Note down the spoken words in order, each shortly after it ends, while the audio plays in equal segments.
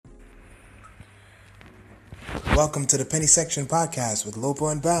welcome to the Penny Section Podcast with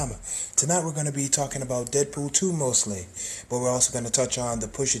Lopo and Bam. Tonight we're going to be talking about Deadpool 2 mostly, but we're also going to touch on the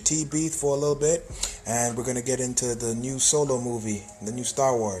Pusha T beef for a little bit, and we're going to get into the new Solo movie, the new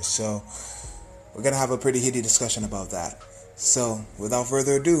Star Wars, so we're going to have a pretty heated discussion about that. So, without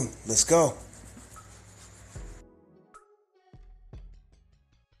further ado, let's go.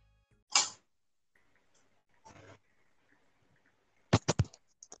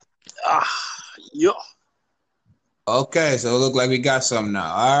 Yeah. Okay, so it look like we got something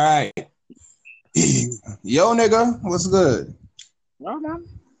now. All right. Yo, nigga, what's good? No, man.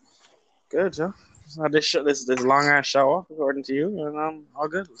 Good, Joe. So this long ass show, according to you, and all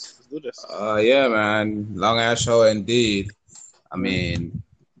good. Let's do this. Yeah, man. Long ass show indeed. I mean,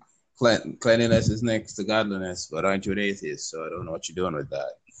 cleanliness is next to godliness, but aren't you an atheist? So I don't know what you're doing with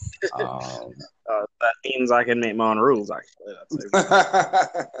that. That means I can make my own rules, actually.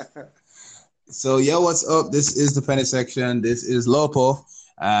 So, yo, what's up? This is the Penny Section. This is Lopo.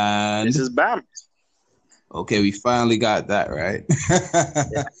 And this is Bam. Okay, we finally got that right.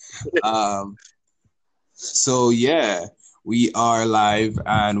 So, yeah, we are live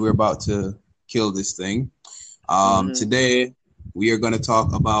and we're about to kill this thing. Today, we are going to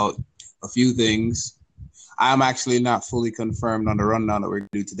talk about a few things. I'm actually not fully confirmed on the rundown that we're going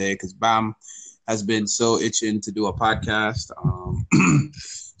to do today because Bam has been so itching to do a podcast.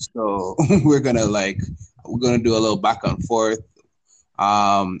 So we're gonna do a little back and forth.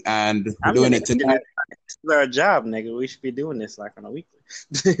 And we're doing it tonight. This is our job, nigga. We should be doing this like on a weekly.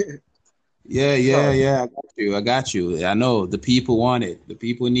 Yeah. I got you. I know the people want it. The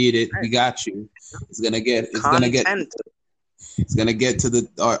people need it. We got you. It's gonna get to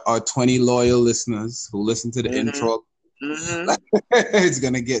our 20 loyal listeners who listen to the intro. It's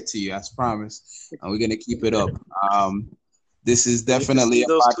gonna get to you, I promise. And we're gonna keep it up. This is definitely a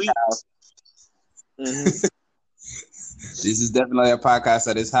podcast. This is definitely a podcast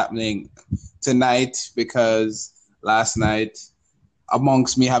that is happening tonight because last night,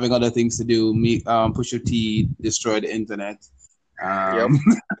 amongst me having other things to do, Pusha T destroyed the internet.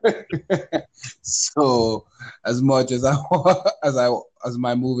 So as much as as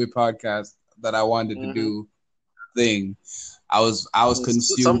my movie podcast that I wanted to do thing, I was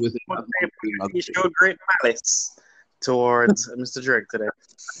consumed with it. He showed great malice towards Mr. Drake today.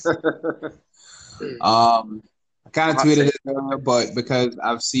 I kind of tweeted it, but because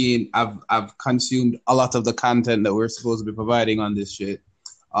I've consumed a lot of the content that we're supposed to be providing on this shit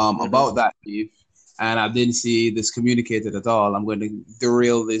about that beef, and I didn't see this communicated at all. I'm going to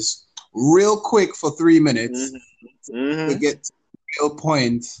derail this real quick for 3 minutes to get to the real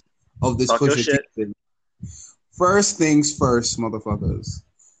point of this Pusha T thing. First things first, motherfuckers.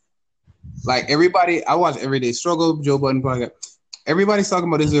 Like everybody, I watch Everyday Struggle, Joe Budden podcast. Everybody's talking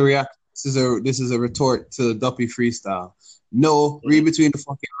about this is a retort to Duppy freestyle. No, read between the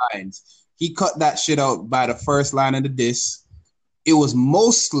fucking lines. He cut that shit out by the first line of the diss. It was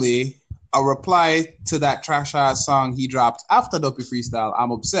mostly a reply to that trash ass song he dropped after Duppy freestyle,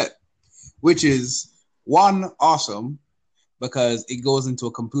 I'm Upset, which is one, awesome, because it goes into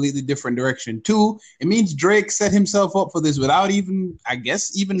a completely different direction. Two, it means Drake set himself up for this without even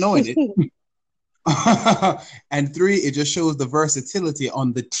knowing it. And three, it just shows the versatility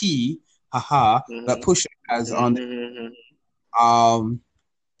on the T, that Pusha has on.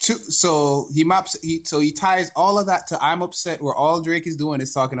 So he ties all of that to I'm Upset, where all Drake is doing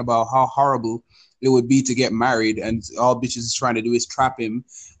is talking about how horrible it would be to get married, and all bitches is trying to do is trap him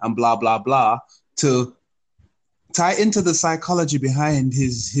and blah blah blah, to tie into the psychology behind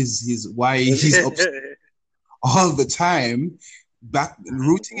his why he's upset all the time,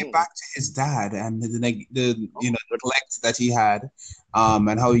 rooting it back to his dad and the neglect that he had,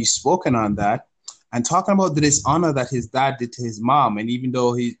 and how he's spoken on that, and talking about the dishonor that his dad did to his mom. And even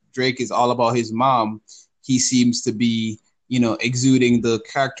though Drake is all about his mom, he seems to be exuding the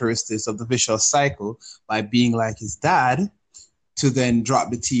characteristics of the vicious cycle by being like his dad, to then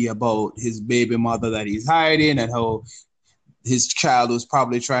drop the tea about his baby mother that he's hiding, and how his child was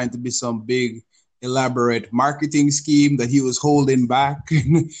probably trying to be some big, elaborate marketing scheme that he was holding back.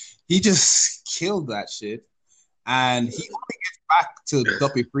 He just killed that shit. And he only gets back to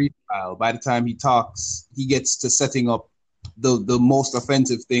Duppy freestyle. By the time he talks, he gets to setting up the most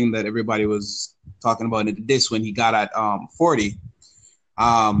offensive thing that everybody was talking about in this when he got at 40.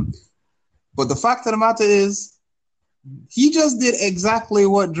 But the fact of the matter is, he just did exactly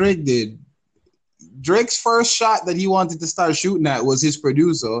what Drake did. Drake's first shot that he wanted to start shooting at was his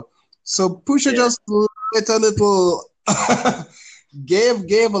producer. So Pusha just let a little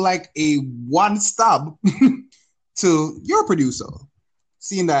gave like a one stab to your producer,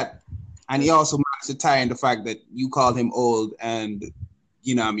 seeing that, and he also to tie in the fact that you called him old, and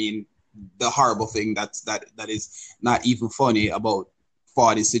you know, what I mean, the horrible thing that is not even funny about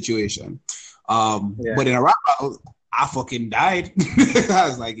 40's situation. But in a rap battle, I fucking died. I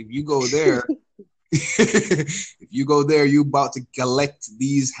was like, if you go there, you about to collect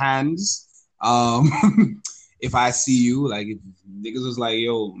these hands. If I see you, like, if niggas was like,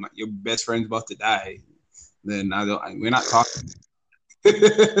 yo, your best friend's about to die, then we're not talking.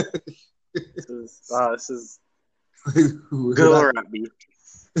 This is good rap beef.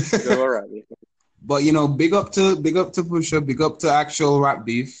 Good rap beef. But you know, big up to Pusha, big up to actual rap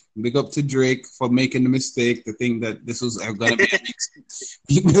beef, big up to Drake for making the mistake to think that this was gonna be a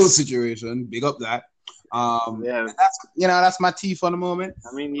big Bill situation. Big up that. That's my tea for the moment.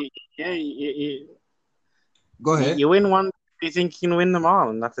 I mean, go ahead. You win one, you think you can win them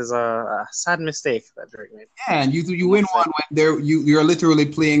all, and that is a sad mistake that Drake made. Yeah, and you win one when you're literally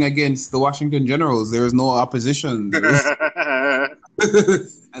playing against the Washington Generals. There is no opposition.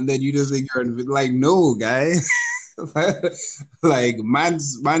 And then you just think you're like, no, guy. Like man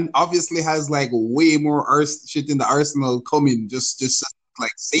obviously has like way more shit in the arsenal coming. Just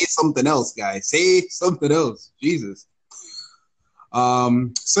like say something else, guy. Say something else. Jesus.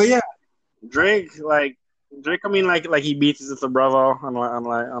 So yeah. Drake, I mean, like he beat his little brother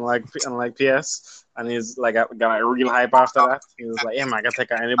on PS, and he's like got real hype after that. He was like, "Yeah, man, I can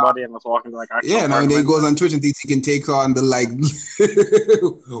take on anybody," and was walking to like. Now he goes on Twitch and thinks he can take on the like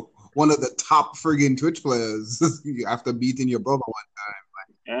one of the top friggin' Twitch players after beating your brother one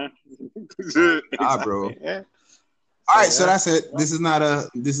time. Like, bro. Yeah. All right, so that's it. This is not a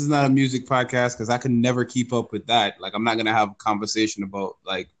music podcast because I can never keep up with that. Like, I'm not gonna have a conversation about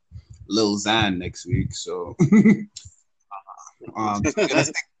like Lil Xan next week, so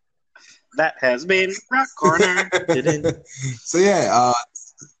that has been Rock Corner. So yeah,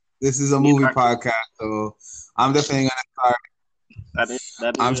 this is a movie podcast, so I'm definitely gonna start.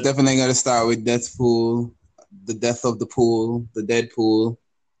 I'm definitely gonna start with Deadpool, the death of the pool, the Deadpool.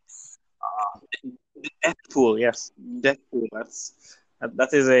 Deadpool, yes, Deadpool. That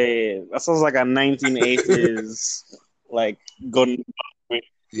sounds like a 1980s like gun.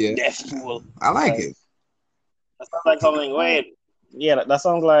 Yeah, Deadpool. I like it. That sounds like something. Wait, yeah, that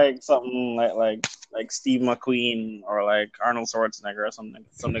sounds like something like Steve McQueen or like Arnold Schwarzenegger or something.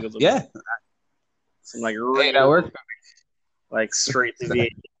 Some niggas. Yeah. Some like hey, that works. Like straight to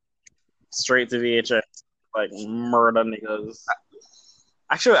VHS, like murder niggas.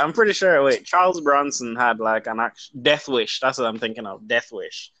 Actually, I'm pretty sure. Wait, Charles Bronson had like an Death Wish. That's what I'm thinking of. Death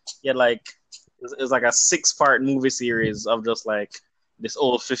Wish. He had like it was like a 6-part movie series of just like this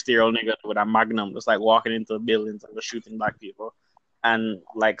old 50-year-old nigga with a magnum just like walking into buildings and just shooting black people, and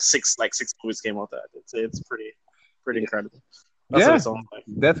like six movies came out of that. It's pretty incredible. That's what it sounds like.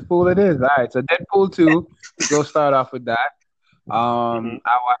 Deadpool it is. All right, so Deadpool 2. Go start off with that. I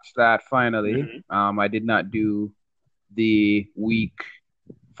watched that finally. I did not do the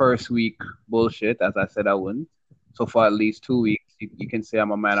first week bullshit as I said I wouldn't. So for at least 2 weeks, you can say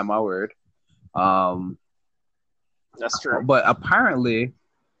I'm a man of my word. That's true. But apparently,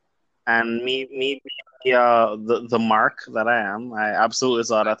 and me, the mark that I am, I absolutely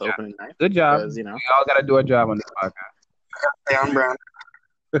saw that opening night. Good job. Because, you know, we all gotta do a job on this podcast. On brand.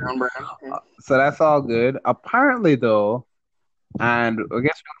 So that's all good. Apparently, though, and I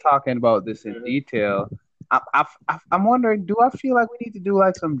guess we're talking about this in detail. I'm wondering, do I feel like we need to do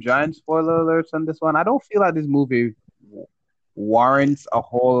like some giant spoiler alerts on this one? I don't feel like this movie warrants a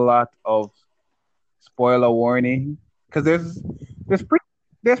whole lot of spoiler warning because there's pretty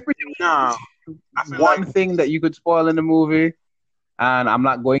no one thing that you could spoil in the movie, and I'm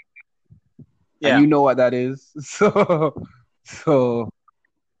not going to. Yeah, and you know what that is. So.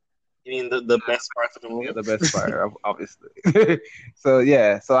 You mean the best part of the movie? Yeah, the best part, obviously.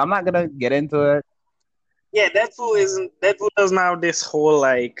 So I'm not gonna get into it. Yeah, Deadpool doesn't have this whole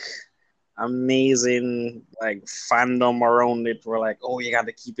like amazing like fandom around it where like, oh, you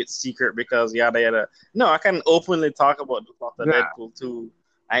gotta keep it secret because yada yada. No, I can openly talk about the plot of Deadpool 2.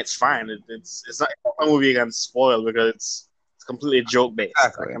 It's fine. It's not a movie you can spoil because it's completely joke based.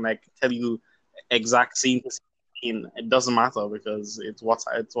 Exactly. I can like tell you exact scene to scene. It doesn't matter because it's what's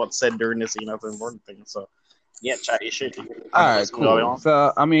said during the scene. That's the important thing. So yeah, chat your shit. All right, cool.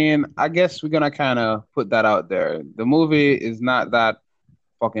 So I mean, I guess we're gonna kind of put that out there. The movie is not that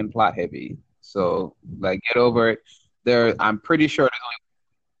fucking plot heavy. So like, get over it. I'm pretty sure there's only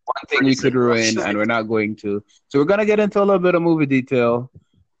one thing we could ruin, and we're not going to. So we're gonna get into a little bit of movie detail.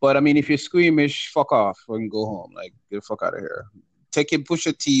 But I mean, if you're squeamish, fuck off. We can go home. Like, get the fuck out of here. Take your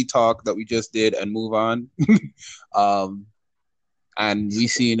Pusha T talk that we just did and move on. and we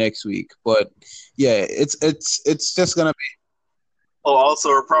see you next week. But yeah, it's just gonna be. Oh, also,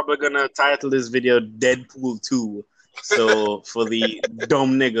 we're probably gonna title this video "Deadpool 2." So for the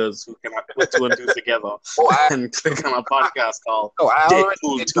dumb niggas who cannot put two and two together and click on a podcast called I already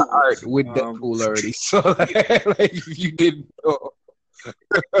Deadpool did 2. the art with Deadpool already, so like if you didn't know.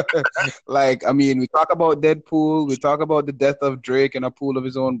 Like, I mean, we talk about Deadpool, we talk about the death of Drake in a pool of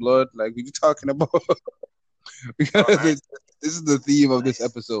his own blood. Like, we be talking about because this is the theme of this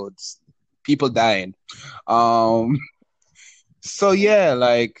episode: people dying. Um, so yeah,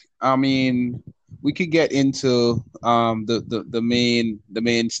 like, I mean, we could get into the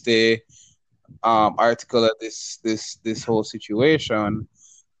mainstay article of this whole situation.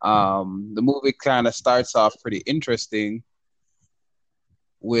 The movie kind of starts off pretty interesting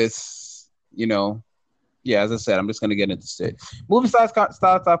with, you know, yeah, as I said, I'm just gonna get into it. Movie starts off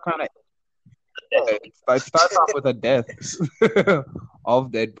kind of. It starts off with a death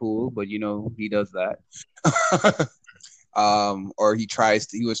of Deadpool, but he does that. Or he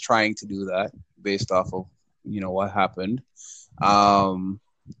was trying to do that based off of what happened.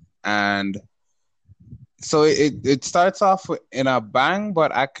 And so it starts off in a bang,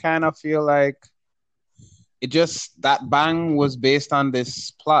 but I kind of feel like that bang was based on this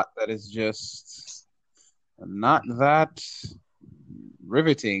plot that is just not that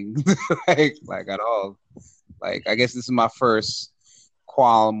riveting, like at all. Like, I guess this is my first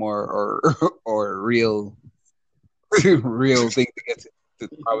qualm or real real thing to get to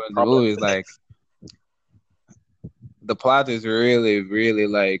probably the movie is like the plot is really, really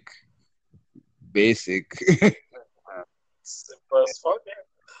like basic. Simple as fuck.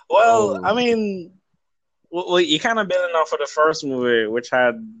 Well, I mean, you kind of building off of the first movie, which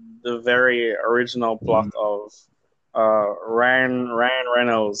had the very original plot of Ryan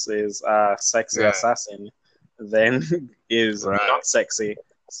Reynolds is a sexy assassin, then is not sexy,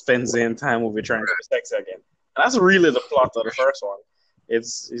 spends the entire movie trying to be sexy again. And that's really the plot of the first one.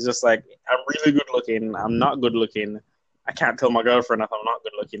 It's just like, I'm really good looking, I'm not good looking. I can't tell my girlfriend if I'm not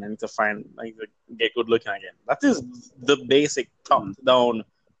good looking. I need to get good looking again. That is the basic top down,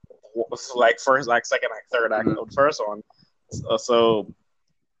 like first act, second act, third act of the first one. So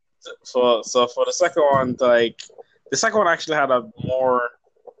for the second one, like the second one actually had a more,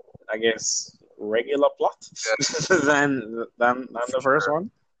 I guess, regular plot than the first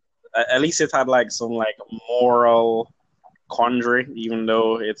one. At least it had like some like moral quandary, even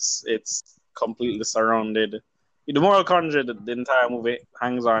though it's completely surrounded. The moral quandary that the entire movie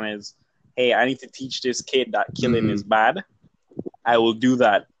hangs on is, hey, I need to teach this kid that killing is bad. I will do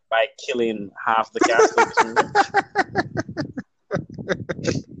that by killing half the cast of this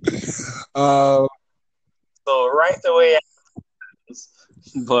movie. So right away,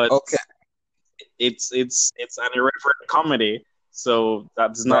 but okay, it's an irreverent comedy, so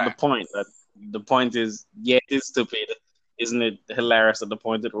that's not the point. That the point is, yeah, it is stupid. Isn't it hilarious at the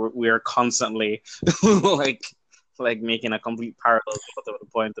point that we are constantly like making a complete parallel to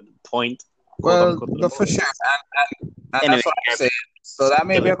the point. Well, for sure. And anyway, that's what I'm saying. So that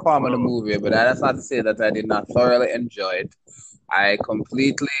may be a qualm in the movie, but that's not to say that I did not thoroughly enjoy it. I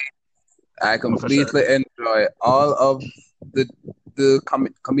completely enjoy all of the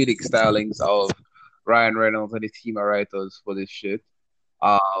comedic stylings of Ryan Reynolds and his team of writers for this shit.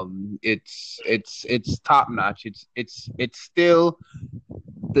 It's top notch. It's still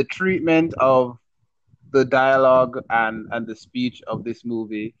the treatment of the dialogue and the speech of this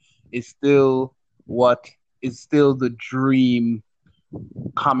movie is still the dream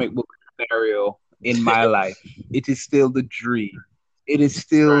comic book scenario in my life. It is still the dream. It is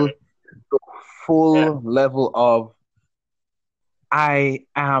still the full level of I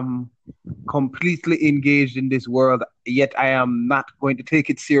am completely engaged in this world, yet I am not going to take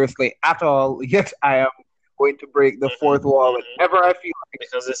it seriously at all, yet I am going to break the fourth wall whenever I feel like.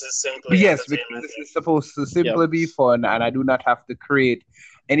 Because this is simply because this is supposed to simply be fun, and I do not have to create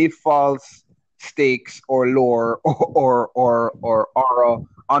any false stakes or lore or aura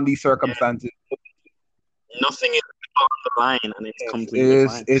on these circumstances. Nothing is on the line, and it's completely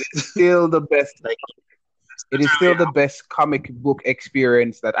fine. It is still the best. It is still the best comic book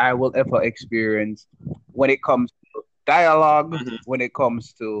experience that I will ever experience when it comes to dialogue, when it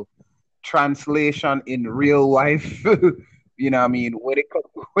comes to translation in real life. You know what I mean? When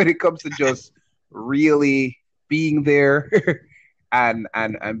it comes to just really being there and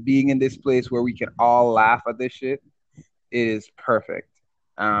being in this place where we can all laugh at this shit, it is perfect.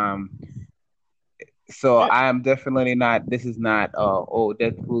 So I am definitely not. This is not.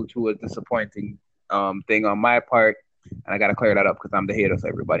 Deadpool 2 is disappointing. Thing on my part, and I gotta clear that up because I'm the hater, so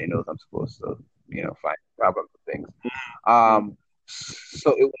everybody knows I'm supposed to, find problems with things.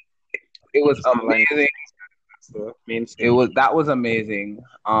 So it was Just not like amazing. that's the It mainstream. was that was amazing.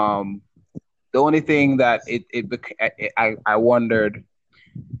 The only thing that I wondered.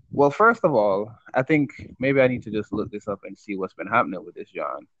 Well, first of all, I think maybe I need to just look this up and see what's been happening with this,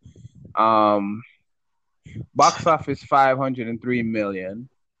 John. Um, Box office 503 million.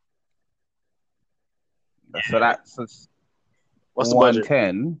 So Yeah. that's What's the budget?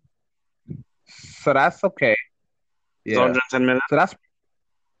 110. So that's okay. It's Yeah. 110 million. So that's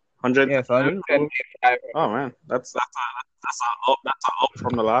 100. yeah. So 110. Oh man, that's a up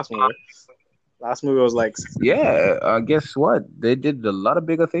from the last movie. Last movie was like 60. Yeah. Guess what? They did a lot of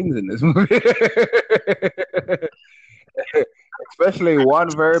bigger things in this movie. Especially one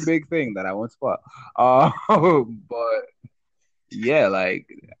very big thing that I won't spot. But yeah, like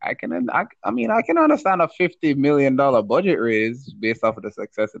I mean, I can understand a $50 million budget raise based off of the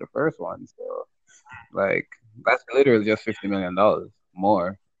success of the first one. So, like, that's literally just $50 million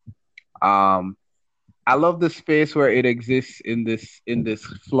more. Um, I love the space where it exists in this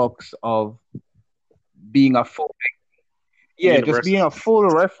flux of being a full, yeah, just Universe. being a full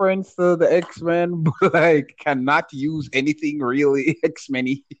reference to the X-Men, but like cannot use anything really X-Men.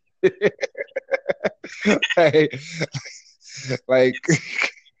 like, like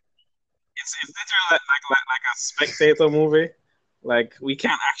It's literally like a spectator movie. Like we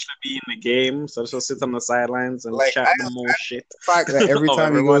can't actually be in the game, so just sit on the sidelines and like chat I the most shit the fact that every of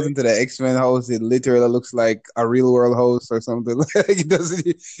time he goes everybody. into the X-Men house, it literally looks like a real world house or something. Like it doesn't.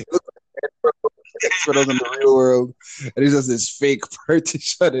 It looks like X-Men in the real world, and it's just this fake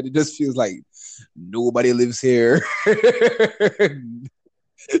partition, and it just feels like nobody lives here.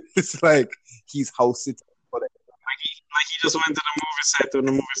 It's like he's house sitting. Like he just went to the movie set when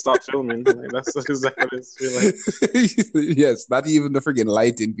the movie stopped filming. Like, that's exactly what it feels like. Yes, not even the freaking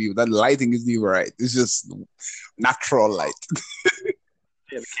lighting, people. That lighting isn't even right. It's just natural light.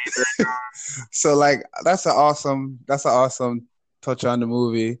 Yeah, the catering. So like that's an awesome touch on the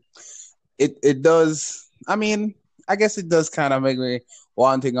movie. It does. I mean, I guess it does kind of make me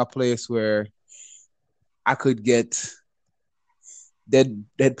wanting a place where I could get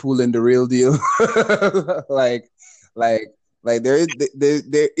Deadpool in the real deal. like like like there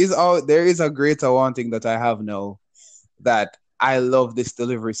is a greater wanting that I have now, that I love this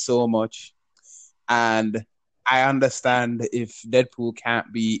delivery so much, and I understand if Deadpool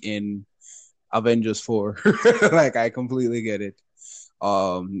can't be in Avengers 4. Like I completely get it.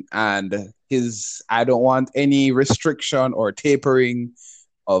 And his I don't want any restriction or tapering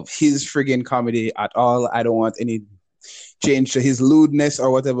of his friggin' comedy at all. I don't want any change to his lewdness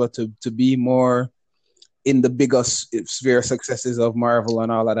or whatever to be more in the bigger sphere successes of Marvel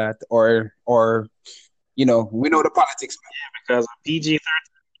and all of that, or we know the politics. Because PG-13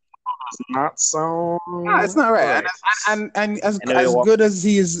 does not sound It's not right. right. And Anyway, as good as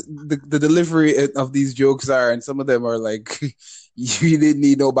the delivery of these jokes are, and some of them are like, you didn't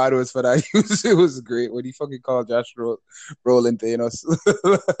need no bad words for that. It was great when he fucking called Josh Brolin Thanos.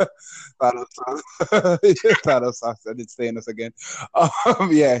 Thanos I did Thanos again.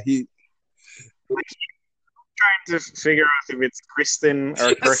 Yeah, he. trying to figure out if it's Kristen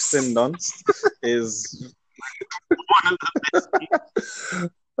or Kirsten Dunst is one of the best people.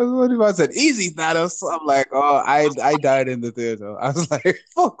 That's what he said. Easy, Thanos. I'm like, oh, I died in the theater. I was like,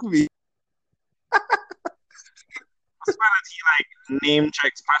 fuck me. I swear that he like name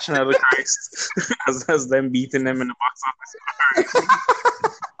checks Passion of the Christ as them beating them in the box office.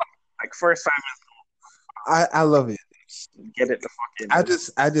 Like first 5 minutes. I love it. Get it the fuck in.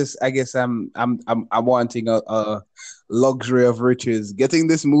 I guess I'm wanting a luxury of riches. Getting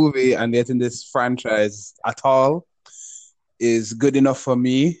this movie and getting this franchise at all is good enough for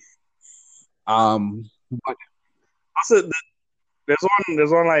me. But Also,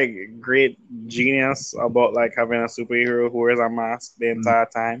 there's one like great genius about like having a superhero who wears a mask the entire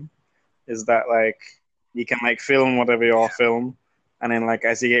time. Is that like you can like film whatever you all film, and then like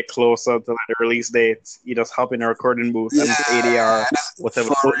as you get closer to like the release date, you just hop in a recording booth and just ADR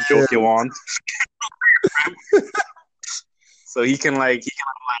whatever joke you want. So he can have like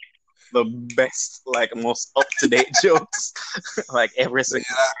the best, like most up to date jokes, like every single.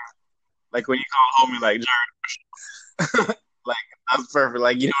 Like when you call home, you're like Jared. Like that's perfect.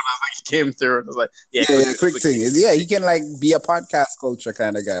 Like like he came through and was like, quick thing. Yeah, he can like be a podcast culture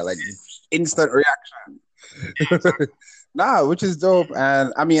kind of guy, like instant reaction. Nah, which is dope.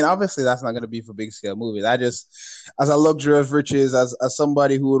 And I mean, obviously that's not gonna be for big scale movies. I just, as a luxury of riches, as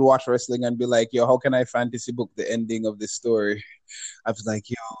somebody who would watch wrestling and be like, yo, how can I fantasy book the ending of this story? I was like,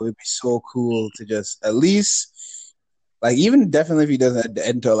 yo, it'd be so cool to just at least Like, even definitely if he doesn't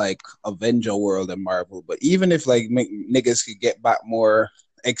enter like Avenger world and Marvel, but even if like niggas could get back more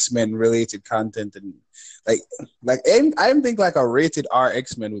X-Men related content and like I think like a rated R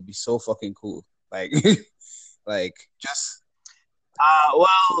X-Men would be so fucking cool. Like like just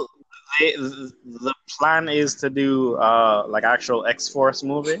Well, the plan is to do like actual X Force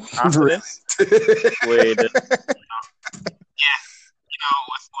movie after really. this with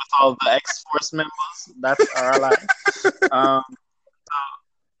with all the X Force members that are alive.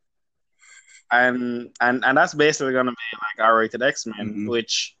 Um, and that's basically gonna be like R-rated X-Men,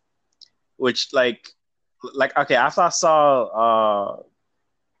 which like okay, after I saw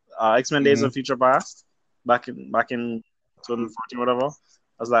X-Men Days of Future Past back in 2014 whatever,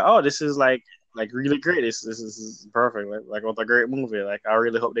 I was like, oh, this is like really great. This is perfect. Like what a great movie. Like I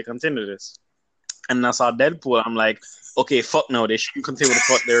really hope they continue this. And I saw Deadpool. I'm like, okay, fuck no, they shouldn't continue what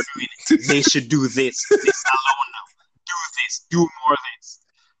the fuck they're doing. They should do this alone now. Do this. Do more of this.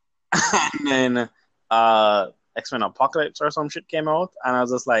 And then X-Men Apocalypse or some shit came out, and I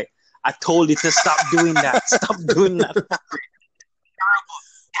was just like, I told you to stop doing that. Stop doing that. Terrible.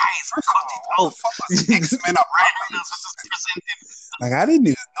 Guys, cut it out. X-Men Apocalypse. Like, I didn't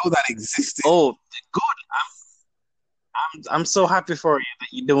even know that existed. Oh, good. I'm so happy for you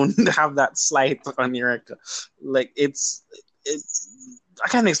that you don't have that slight on your actor. Like it's I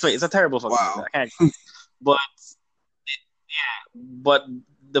can't explain. It's a terrible fucking movie. I can't explain. But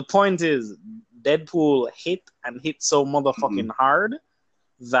the point is, Deadpool hit so motherfucking hard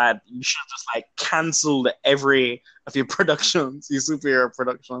that you should just like cancel every of your productions, your superhero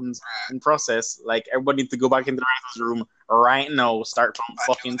productions in process. Like everybody need to go back into the writer's room right now, start from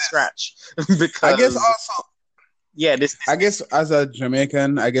fucking scratch. Because I guess also, I guess as a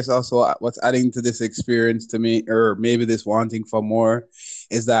Jamaican, I guess also what's adding to this experience to me, or maybe this wanting for more,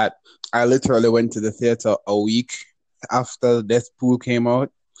 is that I literally went to the theater a week after Deadpool came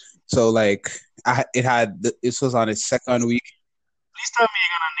out. So like this was on its second week. Please tell me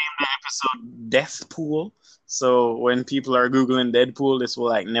you're gonna name the episode Deathpool. So when people are Googling Deadpool, this will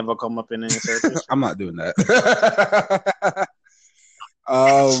like never come up in any search. I'm not doing that.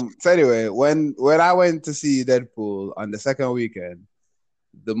 So anyway, when I went to see Deadpool on the second weekend,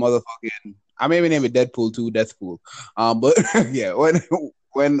 the motherfucking I maybe name it Deadpool 2, Deathpool. But yeah,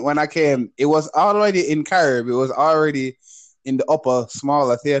 when I came, it was already in Carib. It was already in the upper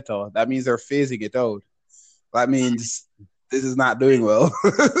smaller theater. That means they're phasing it out. That means this is not doing well.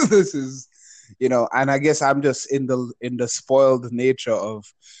 This is, and I guess I'm just in the spoiled nature of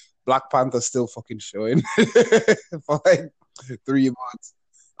Black Panther still fucking showing for like 3 months.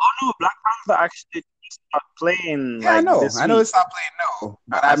 Oh no, Black Panther actually stopped playing. Yeah, like, I know it's not playing now,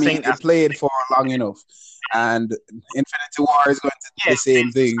 but I mean it played for long enough, and Infinity War is going to do the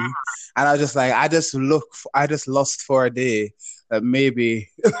same thing. And I was just like, I just lost for a day that maybe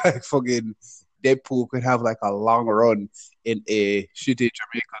like fucking Deadpool could have like a long run in a shitty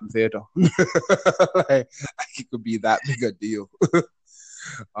Jamaican theater. like it could be that big a deal.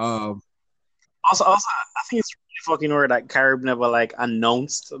 Also, I think it's really fucking weird that Carib never like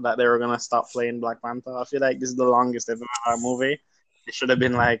announced that they were gonna stop playing Black Panther. I feel like this is the longest they've ever had a movie. It should have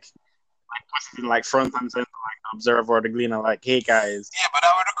been like front and center, like the Observer or the Gleaner, like, hey guys. Yeah, but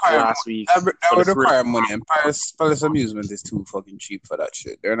that would require last week. That would require money, and Palace Amusement is too fucking cheap for that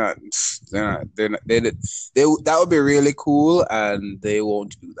shit. They're not. That would be really cool, and they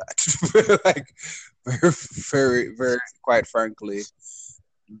won't do that. Like, very, very, quite frankly,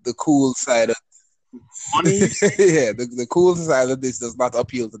 the cool side of money. Yeah, the cool side of this does not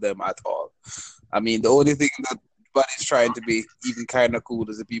appeal to them at all. I mean, the only thing that is trying to be even kind of cool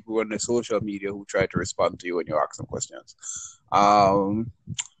is the people on the social media who try to respond to you when you ask them questions.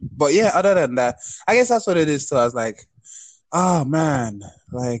 But yeah, other than that, I guess that's what it is. So I was like, oh man,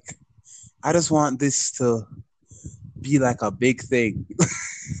 like I just want this to be like a big thing,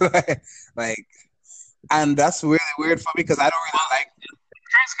 like, and that's really weird for me because I don't really like it.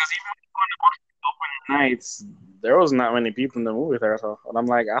 Because even opening nights, there wasn't that many people in the movie theater. And I'm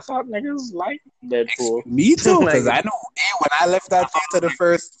like, I thought niggas liked Deadpool. Me too, because I know when I left that theater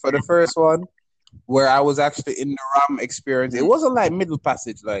for the first one, where I was actually in the RAM experience, it wasn't like middle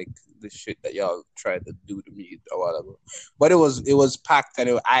passage like the shit that y'all tried to do to me or whatever. But it was packed,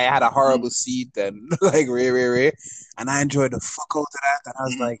 and I had a horrible seat and like Ray, and I enjoyed the fuck out of that. And I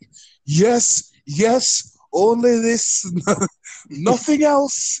was like, yes, only this, nothing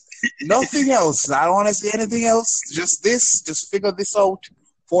else. Nothing else. I don't want to say anything else. Just this. Just figure this out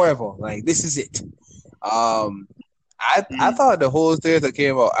forever. Like, this is it. I thought the whole theater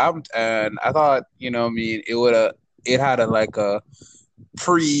came out amped, and I thought, it had a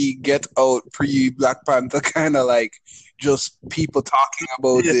pre-Get Out, pre-Black Panther kind of like just people talking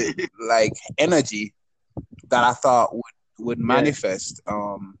about the like energy that I thought would manifest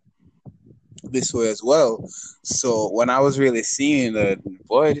this way as well. So when I was really seeing that,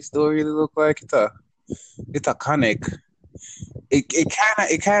 boy, this don't really look like it's a conic.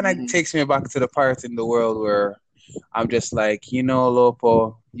 It kind of takes me back to the part in the world where I'm just like,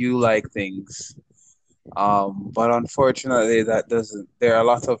 Lopo, you like things. But unfortunately, that doesn't. There are a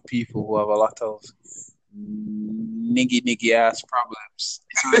lot of people who have a lot of niggy ass problems.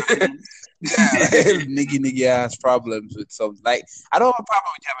 Niggy ass problems with some. Like, I don't have a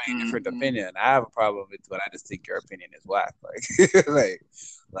problem with having a different opinion. I have a problem with when I just think your opinion is whack. Like,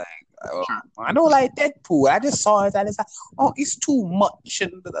 I don't like Deadpool. I just saw it and it's like, oh, it's too much.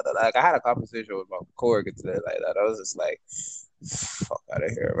 And like, I had a conversation with my coworker today like that. I was just like, fuck out of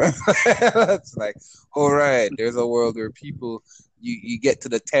here, man. It's like, all right, there's a world where people you get to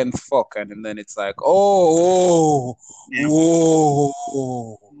the 10th fuck and then it's like, oh.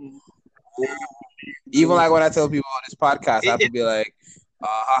 Even like when I tell people on this podcast, I have to be like,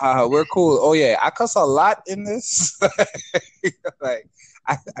 we're cool. Oh yeah, I cuss a lot in this. Like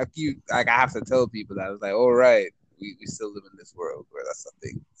I keep like I have to tell people that. I was like, all right, we still live in this world where that's a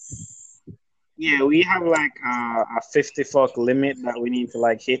thing. Yeah, we have like a 50 fuck limit that we need to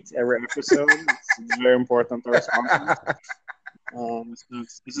like hit every episode. It's very important to our sponsors.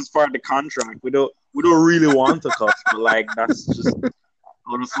 This is part of the contract. We don't really want to cut, but like that's just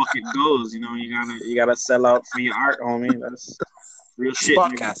how the fuck it goes. You gotta sell out for your art, homie. That's real shit. This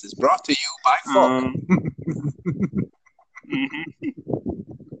podcast is brought to you by fuck.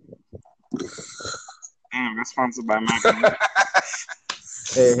 Damn, that's sponsored by Mac.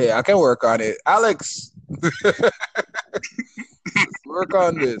 Hey, I can work on it. Alex, work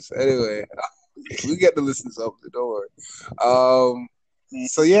on this. Anyway, we get to listen to something. Don't worry.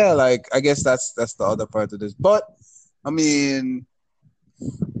 So yeah, like I guess that's the other part of this. But I mean,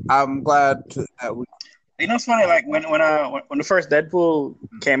 I'm glad that we. You know, it's funny. Like when the first Deadpool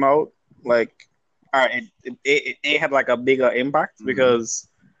came out, like, all right, it had like a bigger impact because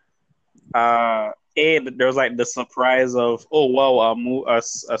there was like the surprise of, oh wow, a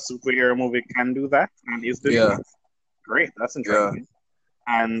superhero movie can do that and is doing that. Great, that's interesting.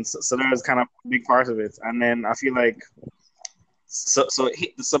 And so that was kind of a big part of it. And then I feel like so it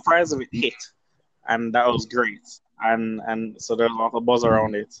hit, the surprise of it hit, and that was great. And so there was a lot of buzz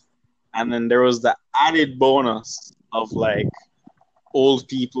around it. And then there was the added bonus of like old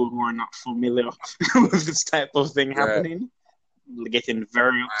people who are not familiar with this type of thing happening getting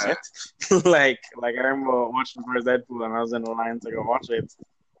very upset. like I remember watching the first Deadpool and I was in the line to go watch it,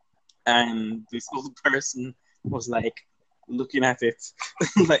 and this old person was like looking at it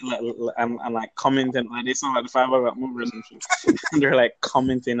and like commenting, like they saw like the 5 hour movie or some shit. And they're like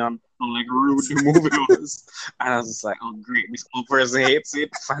commenting on like how rude the movie was, and I was just like, oh great, this old person hates it,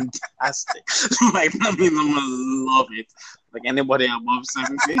 fantastic. Like that means I'm gonna love it. Like anybody above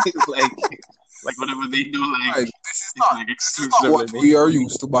 70, like whatever they do, like this is not what we are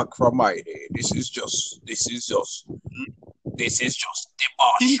used to back from my day. This is just debauchery.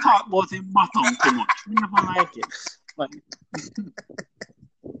 He talk about his bottom too much. We never like it. Like,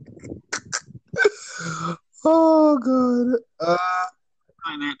 oh god.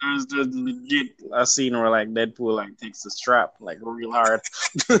 There's legit a scene where like Deadpool like takes the strap like real hard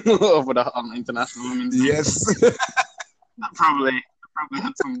over the international women's. Yes. That probably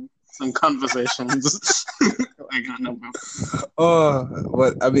had some conversations. I don't know.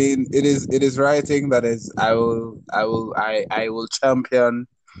 But I mean, it is writing that is I will champion,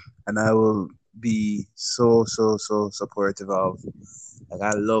 and I will be so supportive of. Like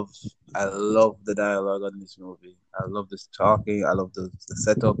I love the dialogue on this movie. I love this talking. I love the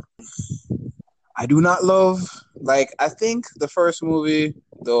setup. I do not love, like, I think the first movie,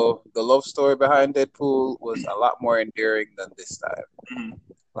 though, the love story behind Deadpool was a lot more endearing than this time. Mm-hmm.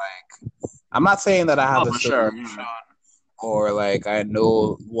 Like, I'm not saying that I have a solution or like I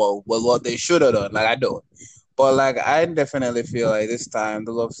know what they should have done. Like I don't, but like I definitely feel like this time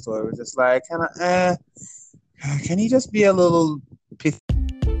the love story was just like, can he just be a little pithy?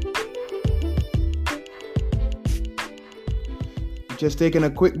 Just taking a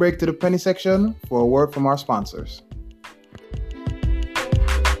quick break to the penny section for a word from our sponsors.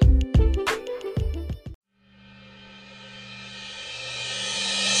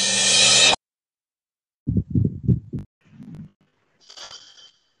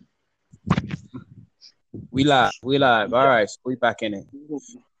 We live. All right, so we back in it.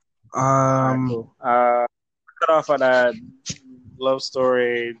 Cool. Cut off of that love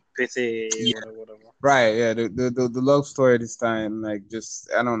story, pity, whatever. Right, yeah. The love story this time, like, just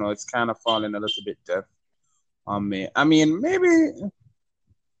I don't know, it's kind of falling a little bit deaf. me. I mean, maybe.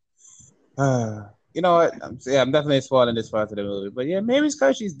 You know what? I'm definitely spoiling this part of the movie, but yeah, maybe it's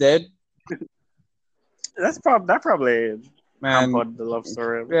because she's dead, That probably man. hampered the love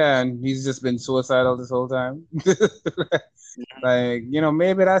story. Yeah, and he's just been suicidal this whole time. Like,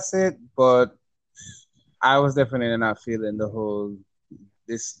 maybe that's it, but I was definitely not feeling the whole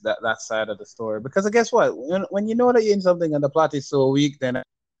that side of the story because guess what? When you know that you're in something and the plot is so weak, then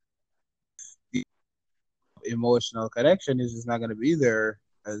the emotional connection is just not going to be there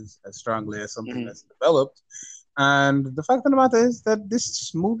as strongly as something that's developed. And the fact of the matter is that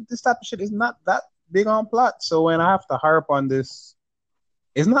this type of shit is not that big on plot. So when I have to harp on this,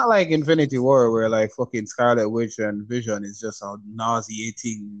 it's not like Infinity War where like fucking Scarlet Witch and Vision is just a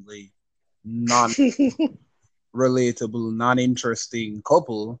nauseatingly non relatable, non-interesting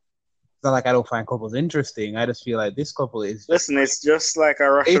couple. It's not like I don't find couples interesting. I just feel like this couple is. Listen, it's just like a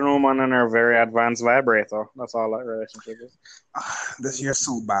Russian woman and her very advanced vibrator. That's all that relationship is. This your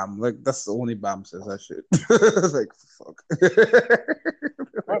suit bam. Like that's the only bam says that shit. Like fuck.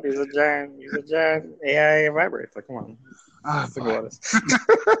 What? He's a giant AI vibrator. Come on. Think about it.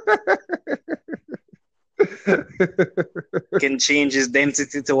 Can change his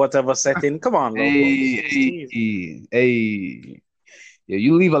density to whatever setting. Come on, hey. Yeah,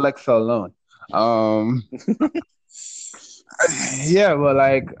 you leave Alexa alone. Yeah, but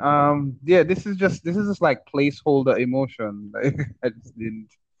like, yeah, this is just like placeholder emotion. Like, I just didn't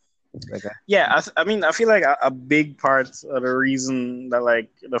like. Yeah, I mean, I feel like a big part of the reason that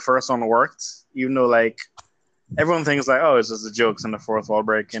like the first one worked, even though like everyone thinks like, oh, it's just the jokes and the fourth wall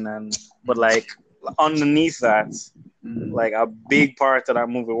breaking, but like underneath that, like a big part of that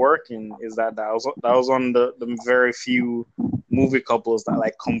movie working is that was one of the very few movie couples that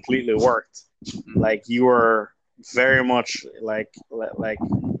like completely worked. Like you were very much like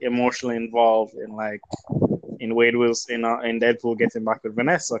emotionally involved in Wade Wilson in Deadpool getting back with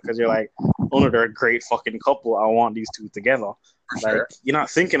Vanessa because you're like, oh no, they're a great fucking couple. I want these two together. Like you're not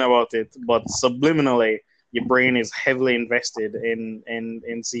thinking about it, but subliminally your brain is heavily invested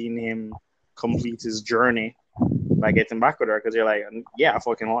in seeing him complete his journey by getting back with her because you're like, yeah, I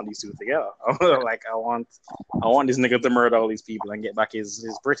fucking want these two together. Like I want this nigga to murder all these people and get back his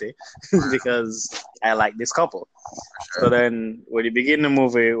pretty because I like this couple. So then when you begin the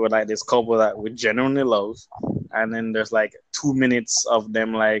movie with like this couple that we genuinely love, and then there's like 2 minutes of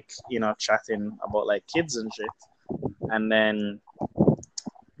them like, chatting about like kids and shit, and then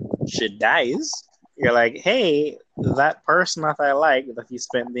shit dies. You're like, hey, that person that I like, that you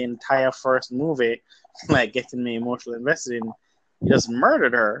spent the entire first movie like getting me emotionally invested in, you just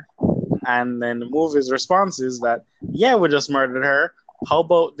murdered her. And then the movie's response is that, yeah, we just murdered her. How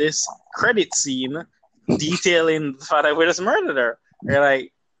about this credit scene detailing the fact that we just murdered her? You're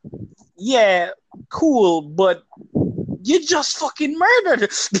like, yeah, cool, but you just fucking murdered her.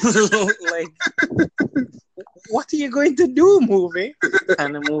 Like, what are you going to do, movie?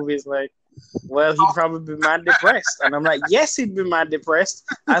 And the movie's like, well, he'd probably be mad depressed. And I'm like, yes, he'd be mad depressed,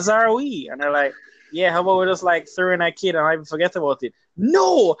 as are we. And they're like, yeah, how about we just like throw in that kid and I even forget about it?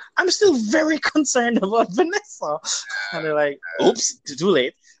 No, I'm still very concerned about Vanessa. And they're like, oops, too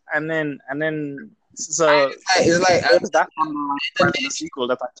late. And then so it's like that's the sequel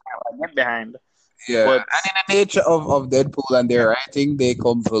that I can't get behind. Yeah, but, and in the nature of Deadpool and their writing, they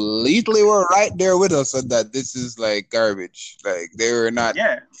completely were right there with us on that this is like garbage. Like they were not.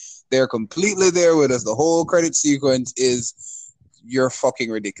 Yeah. They're completely there with us. The whole credit sequence is you're fucking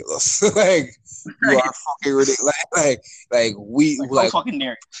ridiculous. Like you are fucking ridiculous. Like we like how fucking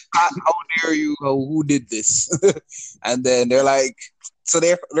dare you? How dare you? Who did this? And then they're like, so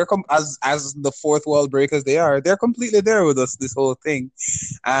they're as the fourth wall breakers they are. They're completely there with us this whole thing,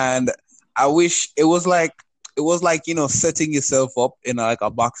 and I wish it was like setting yourself up in like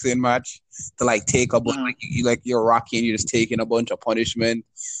a boxing match to like take a bunch you're Rocky and you're just taking a bunch of punishment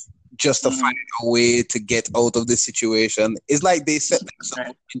just to find a way to get out of this situation. It's like they set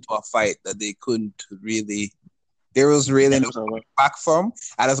themselves up into a fight that they couldn't really. There was really no coming back from,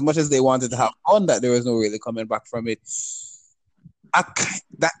 and as much as they wanted to have fun, that there was no really coming back from it.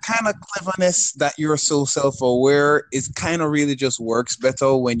 That kind of cleverness that you're so self-aware is kind of really just works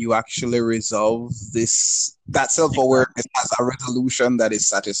better when you actually resolve this. That self-awareness has a resolution that is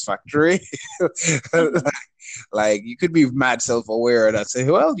satisfactory. Like you could be mad self-aware that say,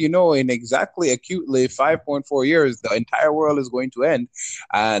 well, in exactly acutely 5.4 years, the entire world is going to end,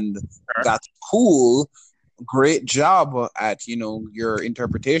 and that's cool. Great job at your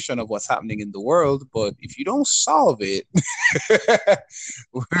interpretation of what's happening in the world, but if you don't solve it,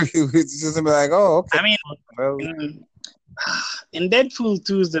 it's just like, oh, okay. I mean, in Deadpool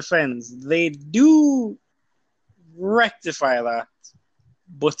 2's defense, they do rectify that,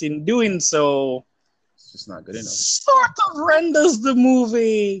 but in doing so, It's just not good enough. sort of renders the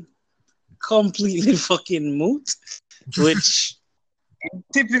movie completely fucking moot, which in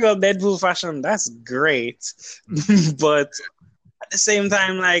typical Deadpool fashion, that's great. But at the same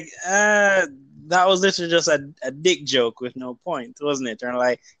time, like, that was literally just a dick joke with no point, wasn't it? And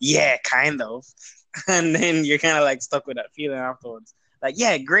like, yeah, kind of. And then you're kind of like stuck with that feeling afterwards. Like,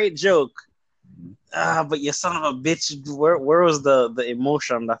 yeah, great joke. But you son of a bitch, where was the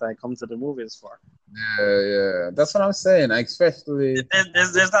emotion that I come to the movies for? Yeah. That's what I'm saying. Like, especially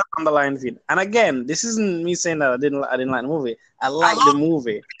There's that underlying thing. And again, this isn't me saying that I didn't like the movie. I like the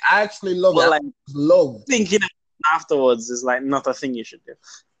movie. I actually love But it. like, Love. thinking afterwards is like not a thing you should do.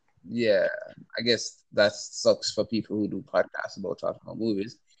 Yeah, I guess that sucks for people who do podcasts about talking about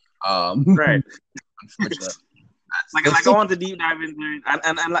movies. Right. Unfortunately. Like I want to deep dive into it,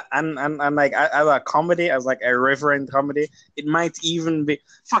 and like as a comedy, as like a reverent comedy, it might even be.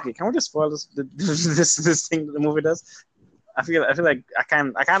 Fuck it, can we just spoil this thing that the movie does? I feel like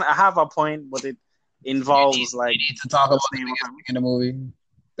I have a point, but it involves you like need to talk about the biggest thing in the movie.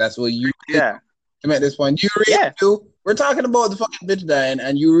 That's what you at this point. You really do. We're talking about the fucking bitch dying,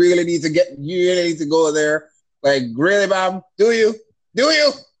 and you really need to go there. Like, really, Bob? Do you?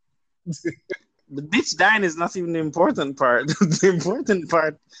 The bitch dying is not even the important part. The important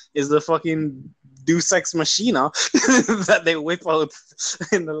part is the fucking Deus Ex Machina that they whip out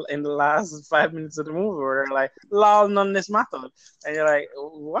in the last 5 minutes of the movie, where they're like, "Lol, none of this mattered," and you're like,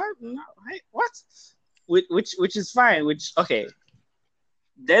 "What? No, hey, what?" Which is fine. Okay,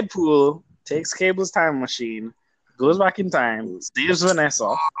 Deadpool takes Cable's time machine, goes back in time, saves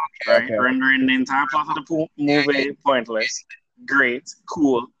Vanessa, right, rendering the entire plot of the movie pointless. Great,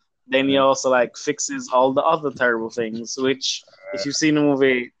 cool. Then he also like fixes all the other terrible things, which if you've seen the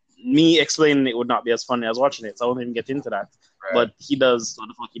movie, me explaining it would not be as funny as watching it, so I won't even get into that. Right. But he does what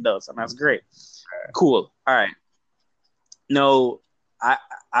the fuck he does, and that's great. Right. Cool. All right. No, I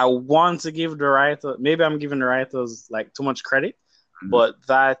want to give the writer, maybe I'm giving the writers like too much credit, but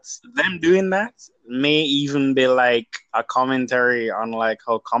that them doing that may even be like a commentary on like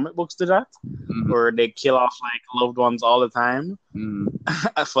how comic books do that, where they kill off like loved ones all the time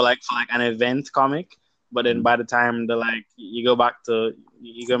for like an event comic, but then by the time you go back to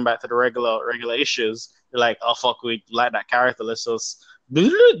the regular issues, you're like, oh fuck, we like that character, let's just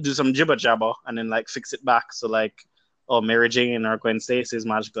do some jibber jabber and then like fix it back, so like, oh, Mary Jane or Gwen Stacy is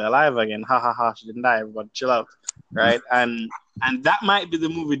magically alive again, ha ha ha, she didn't die, everybody chill out, right? And that might be the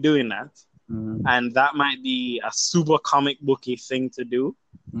movie doing that. And that might be a super comic booky thing to do.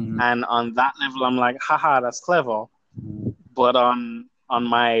 And on that level, I'm like, haha, that's clever. But on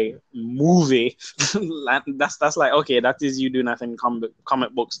my movie, that's like, okay, that is you doing nothing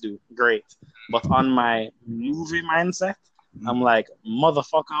comic books do. Great. But on my movie mindset, I'm like,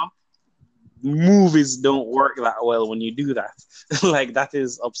 motherfucker, movies don't work that well when you do that. Like, that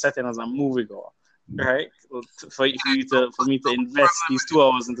is upsetting as a moviegoer. Right? For me to invest these 2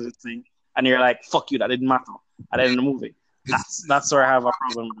 hours into this thing, and you're like, fuck you, that didn't matter at the end of the movie. That's where I have a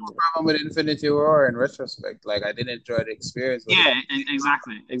problem with it. Problem with Infinity War in retrospect. Like, I didn't enjoy the experience.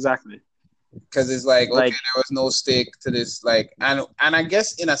 Exactly. Because it's like, okay, there was no stake to this, like, and I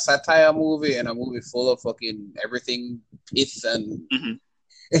guess in a satire movie and a movie full of fucking everything pith and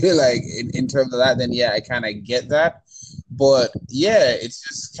like in terms of that, then yeah, I kind of get that. But yeah, it's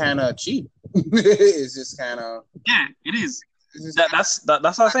just kind of cheap. It's just kind of it is. That's what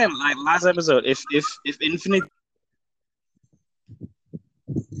I'm saying. Like last episode, if Infinite.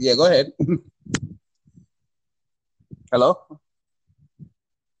 Yeah, go ahead. Hello?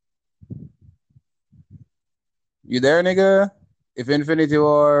 You there, nigga? If Infinity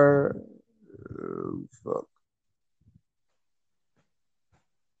War... fuck.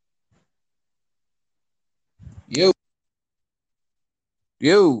 You.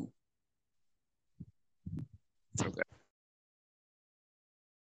 Okay.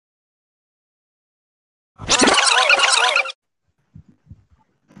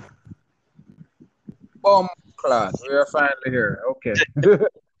 Bomb class. We are finally here. Okay.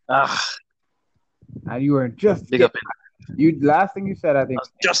 And you were just big up. Last thing you said, I think, I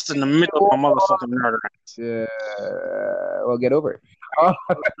was just in the middle of a motherfucking murder. Yeah. Well, get over it. The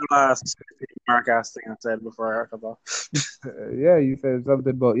last Mark-ass thing I said before I heard about. Yeah, you said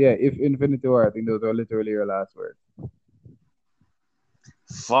something about if Infinity War. I think those are literally your last words.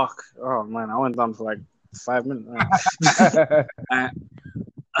 Fuck. Oh man, I went on for like 5 minutes.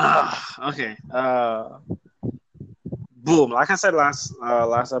 Okay. Boom. Like I said last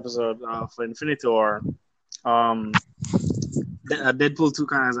episode for Infinity War, Deadpool 2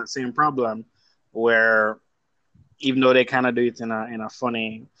 kind of has that same problem where even though they kind of do it in a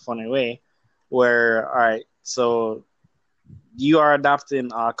funny way, where all right, so you are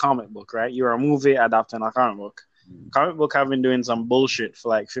adapting a comic book, right? You're a movie adapting a comic book. Comic book have been doing some bullshit for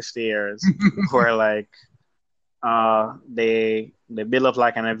like 50 years, where like they build up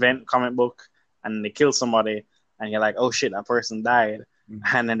like an event comic book and they kill somebody, and you're like, oh shit, that person died.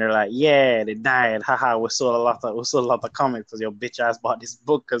 And then they're like, yeah, they died. Haha, we sold a lot of comics because your bitch ass bought this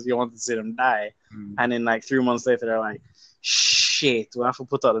book because you wanted to see them die. And then like 3 months later, they're like, shit, we have to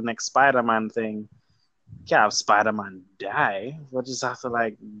put out the next Spider-Man thing. Can't have Spider-Man die. We'll just have to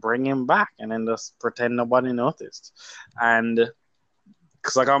like bring him back and then just pretend nobody noticed. And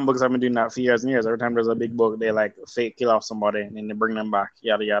because like comic books have been doing that for years and years. Every time there's a big book, they like fake kill off somebody and then they bring them back.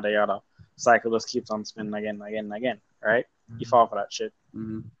 Yada yada yada. Cycle just keeps on spinning again. Right? You fall for that shit.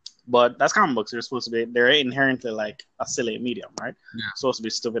 But that's comic books. They're inherently like a silly medium, right? Yeah. Supposed to be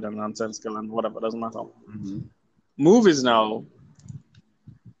stupid and nonsensical and whatever. Doesn't matter. Movies now.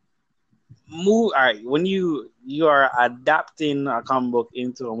 All right, when you are adapting a comic book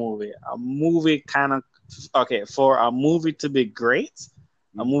into a movie kind of for a movie to be great,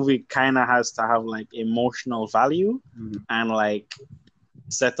 a movie kind of has to have like emotional value and like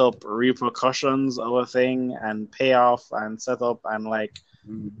set up repercussions of a thing and payoff and set up and like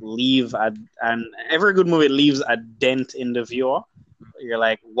leave and every good movie leaves a dent in the viewer. You're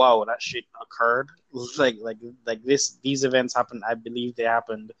like, wow, that shit occurred. Like these events happened. I believe they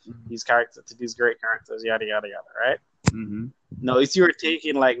happened. These great characters, yada yada yada, right? No, if you're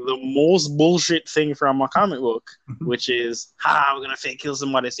taking like the most bullshit thing from a comic book, which is, we're gonna fake kill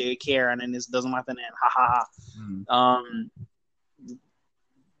somebody so you care, and then this doesn't matter, then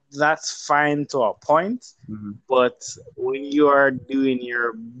that's fine to a point. But when you are doing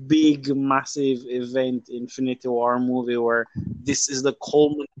your big, massive event, Infinity War movie, where this is the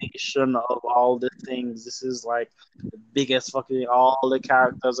culmination of all the things, this is like the biggest fucking, all the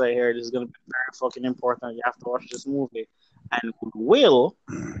characters are here, this is going to be very fucking important, you have to watch this movie. And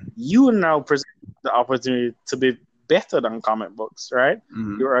you now present the opportunity to be better than comic books, right?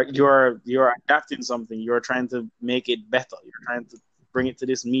 You're adapting something, you're trying to make it better, you're trying to bring it to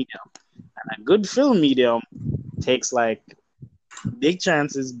this medium. And a good film medium takes like big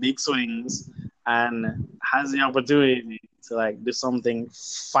chances, big swings, and has the opportunity to like do something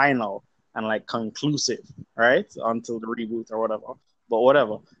final and like conclusive, right? Until the reboot or whatever. But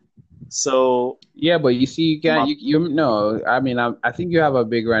whatever. So yeah, but you see, you can't. You no. I mean, I think you have a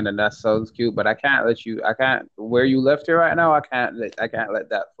big run, and that sounds cute. But I can't let you. I can't. Where you left it right now, I can't let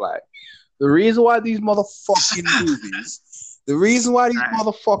that fly. The reason why these motherfucking movies. The reason why these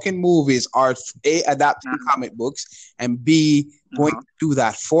motherfucking movies are A, adapting comic books, and B, going to do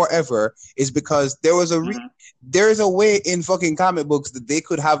that forever is because there is a way in fucking comic books that they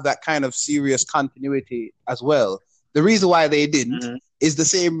could have that kind of serious continuity as well. The reason why they didn't is the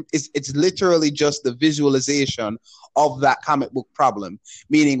same. It's literally just the visualization of that comic book problem.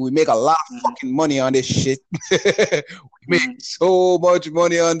 Meaning we make a lot of fucking money on this shit. We make so much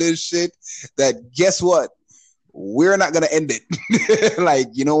money on this shit that guess what? We're not going to end it. Like,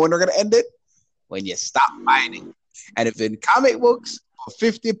 you know when we're going to end it? When you stop mining. And if in comic books for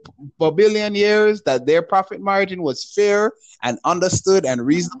 50 billion years that their profit margin was fair and understood and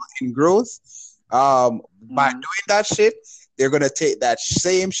reasonable in growth, by doing that shit, they're going to take that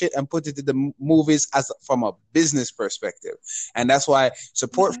same shit and put it to the movies from a business perspective. And that's why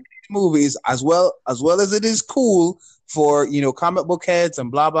support for these movies, as well as it is cool for, comic book heads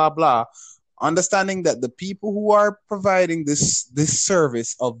and blah, blah, blah, understanding that the people who are providing this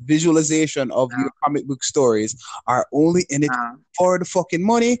service of visualization of your comic book stories are only in it for the fucking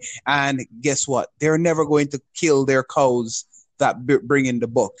money. And guess what? They're never going to kill their cows that bring in the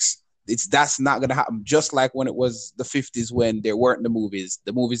books. That's not going to happen. Just like when it was the 50s when there weren't the movies.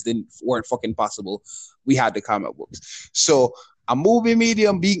 The movies weren't fucking possible. We had the comic books. So a movie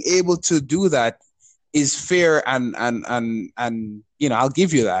medium being able to do that is fair and I'll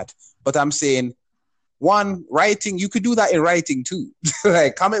give you that. But I'm saying, one, writing, you could do that in writing too.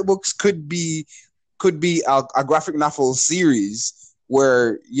 Like comic books could be a graphic novel series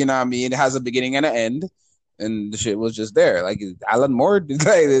where, it has a beginning and an end, and the shit was just there. Like Alan Moore,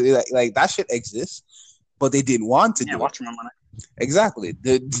 like that shit exists, but they didn't want to do watch it. my money. Exactly.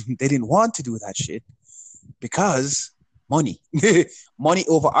 They didn't want to do that shit because money. Money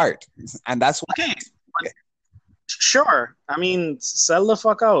over art. And that's why. Okay. Sure. I mean, sell the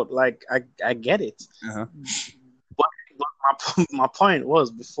fuck out. Like, I get it. But my point was,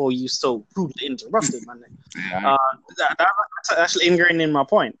 before you so rudely interrupted, my name. That's actually ingrained in my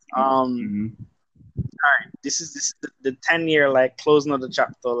point. All right, this is the 10-year like closing of the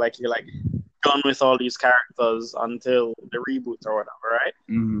chapter. Like you're like, done with all these characters until the reboot or whatever, right?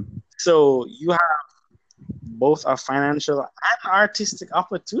 Mm-hmm. So you have both a financial and artistic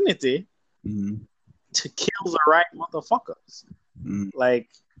opportunity to kill the right motherfuckers. Like,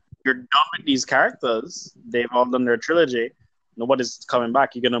 you're done with these characters. They've all done their trilogy. Nobody's coming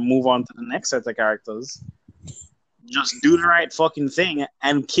back. You're gonna move on to the next set of characters. Just do the right fucking thing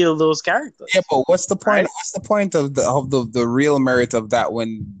and kill those characters. Yeah, but what's the point? Right? What's the point of the real merit of that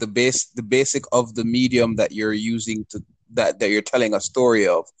when the basic of the medium that you're using to that you're telling a story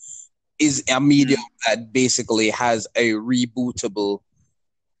of is a medium that basically has a rebootable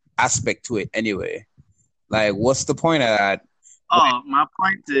aspect to it anyway? Like, what's the point of that? Oh, my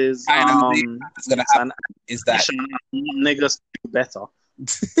point is, it's gonna happen is that niggas do better.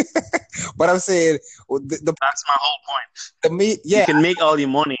 But I'm saying that's my whole point. You can make all your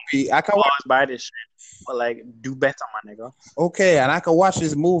money. I can always buy this shit, but like, do better, my nigga. Okay, and I can watch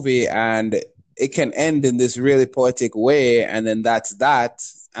this movie and it can end in this really poetic way, and then that's that,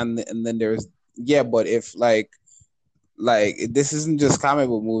 and then there's but if like this isn't just comic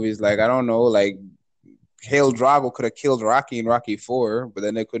book movies. Like, I don't know, like Hail Drago could have killed Rocky in Rocky 4, but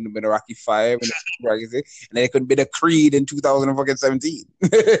then there couldn't have been a Rocky 5 and Rocky 6, and then it couldn't have been a Creed in 2017.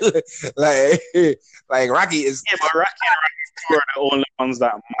 like Rocky is. Yeah, but Rocky and Rocky 4 are the only ones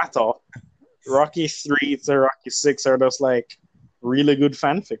that matter. Rocky 3 to Rocky 6 are just like really good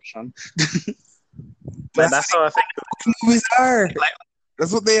fan fiction. That's how I think movies are. Like,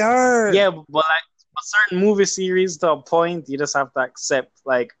 that's what they are. Yeah, but like a certain movie series, to a point, you just have to accept,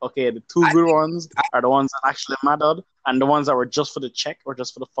 like, okay, the two good ones are the ones that actually mattered, and the ones that were just for the check or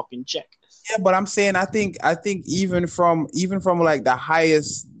just for the fucking check. Yeah, but I'm saying I think even from like the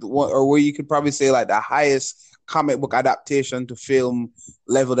highest, or where you could probably say like the highest comic book adaptation to film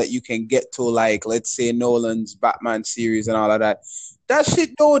level that you can get to, like, let's say Nolan's Batman series and all of that. That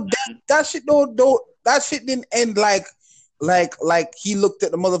shit didn't end like he looked at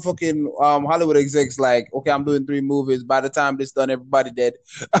the motherfucking Hollywood execs like, okay, I'm doing 3 movies. By the time this done, everybody dead,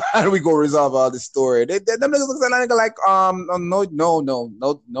 and we go resolve all this story. Them niggas look at that nigga like, no,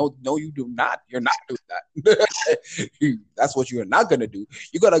 you do not. You're not doing that. That's what you're not gonna do.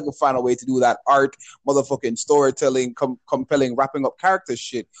 You gotta find a way to do that art, motherfucking storytelling, compelling, wrapping up character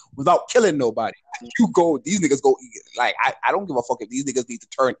shit without killing nobody. These niggas go, like, I don't give a fuck if these niggas need to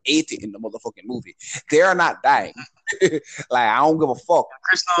turn 80 in the motherfucking movie. They are not dying. Like, I don't give a fuck.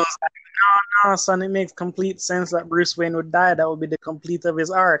 Chris Nolan's like, no, son, it makes complete sense that Bruce Wayne would die. That would be the complete of his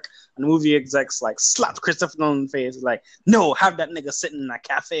arc. And movie execs like slapped Christopher Nolan's face, like, no, have that nigga sitting in a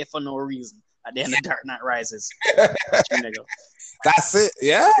cafe for no reason at the end of Dark Knight Rises. Nigga. That's it.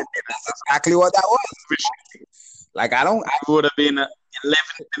 Yeah, that's exactly what that was. Like, it would have been 11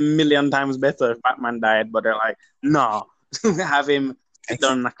 million times better if Batman died, but they're like, no, have him sit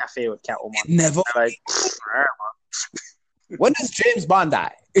down in a cafe with Catwoman. Never. They're like, when does James Bond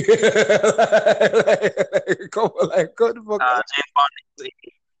die? James Bond is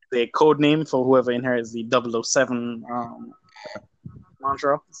a code name for whoever inherits the 007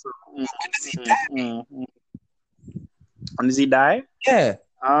 mantra. So, when does he die? When does he die? Yeah.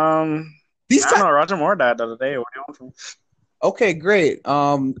 I don't know. Roger Moore died the other day. What do you want from me? Okay, great. In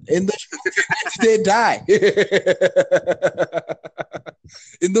the when do they die?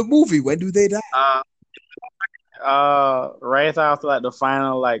 In the movie, when do they die? Right after like the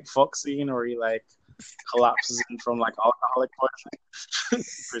final like fuck scene where he like collapses in from like alcoholic poisoning.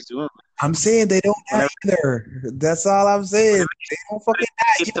 Presumably. I'm saying they don't die either. That's all I'm saying. They don't fucking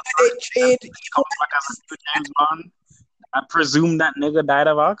die. You know, they change. Come back as a James Bond. I presume that nigga died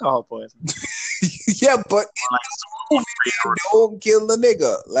of alcohol poisoning. Yeah, but in the movie, they don't kill the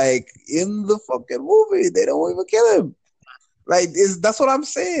nigga. Like, in the fucking movie, they don't even kill him. Like, that's what I'm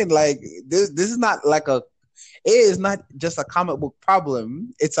saying. Like, this is not like it is not just a comic book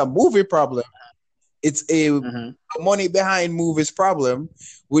problem. It's a movie problem. It's a money behind movies problem,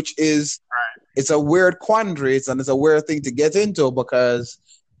 which is it's a weird quandary. It's a weird thing to get into because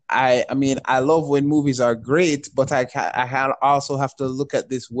I mean, I love when movies are great, but I also have to look at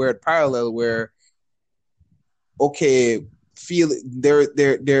this weird parallel where, okay,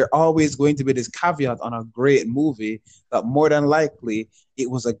 there always going to be this caveat on a great movie that more than likely it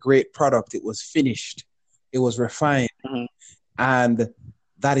was a great product. It was finished. It was refined, and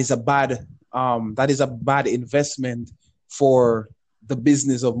that is a bad investment for the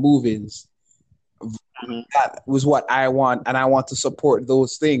business of movies. That was what I want, and I want to support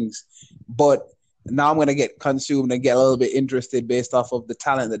those things. But now I'm going to get consumed and get a little bit interested based off of the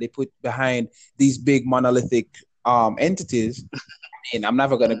talent that they put behind these big monolithic entities. I mean, I'm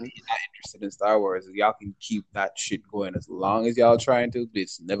never going to be that interested in Star Wars, y'all can keep that shit going as long as y'all trying to.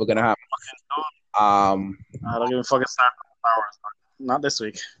 It's never gonna happen. I don't even fucking Star Wars. Not this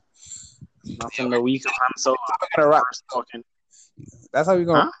week. Not in the week of Han Solo. That's how we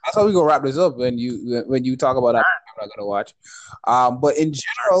gonna. Huh? That's how we gonna wrap this up. When you talk about that, I'm not gonna watch. But in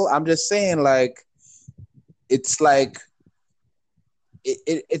general, I'm just saying, like, it's like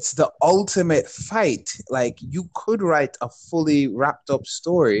it's the ultimate fight. Like, you could write a fully wrapped up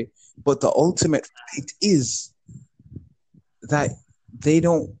story, but the ultimate fight is that they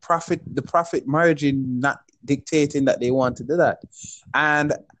don't profit. The profit margin not dictating that they want to do that,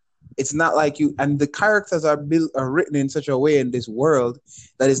 and it's not like you. And the characters are written in such a way in this world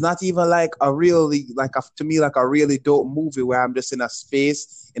that it's not even like a really to me like a really dope movie where I'm just in a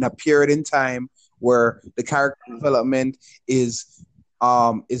space in a period in time where the character development is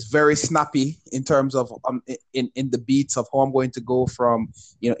very snappy in terms of in the beats of how I'm going to go from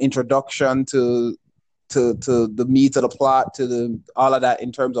introduction to the meat of the plot to all of that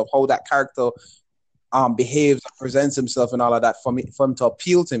in terms of how that character behaves, presents himself, and all of that for him to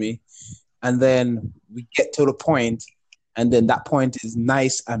appeal to me. And then we get to the point, and then that point is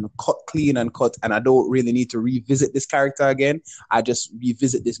nice and clean, and I don't really need to revisit this character again. I just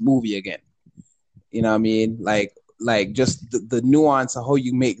revisit this movie again. You know what I mean? Like just the nuance of how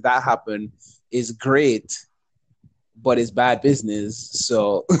you make that happen is great, but it's bad business.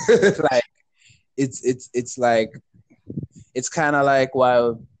 So like it's like it's kind of like,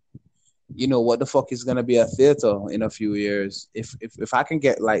 well, what the fuck is gonna be a theater in a few years? If I can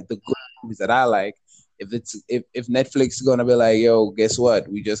get like the good movies that I like, if Netflix is gonna be like, yo, guess what?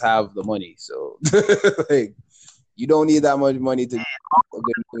 We just have the money, so like you don't need that much money to.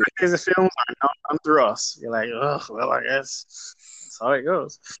 Because the films are not done through us. You're like, oh, well, I guess that's how it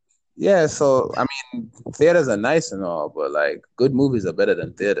goes. Yeah, so I mean, theaters are nice and all, but like good movies are better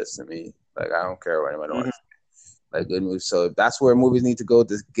than theaters to me. Like I don't care what anyone wants. Like good movies. So if that's where movies need to go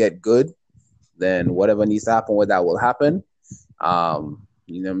to get good, then whatever needs to happen with that will happen.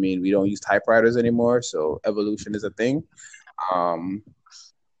 You know what I mean? We don't use typewriters anymore, so evolution is a thing.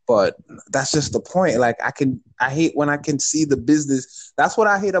 But that's just the point. Like I hate when I can see the business. That's what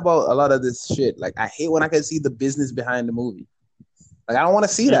I hate about a lot of this shit. Like I hate when I can see the business behind the movie. Like I don't want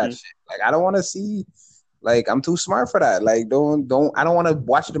to see that shit. Like I don't want to see. Like I'm too smart for that. Like don't. I don't want to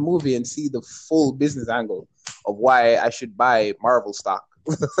watch the movie and see the full business angle of why I should buy Marvel stock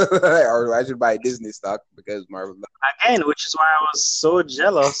or I should buy Disney stock because Marvel. Again, which is why I was so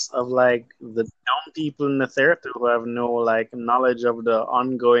jealous of like the dumb people in the theater who have no like knowledge of the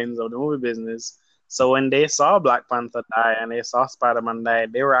ongoings of the movie business. So when they saw Black Panther die and they saw Spider-Man die,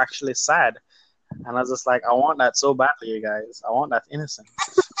 they were actually sad. And I was just like, I want that so badly, you guys. I want that innocence.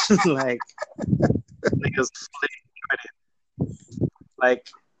 Like, niggas like,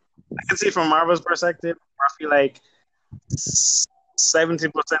 I can see from Marvel's perspective, I feel like 70%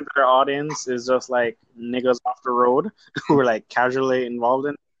 of their audience is just like niggas off the road who are like casually involved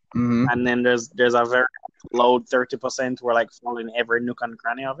in it. Mm-hmm. And then there's a very low 30% who are like following every nook and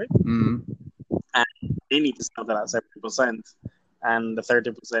cranny of it. Mm-hmm. And they need to stop that at 70%. And the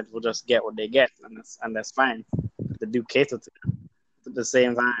 30% will just get what they get, and that's fine. They do cater to them. At the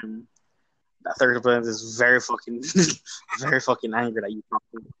same time, that 30% is very fucking angry that you talk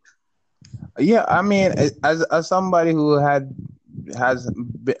to. Yeah, I mean, as somebody who have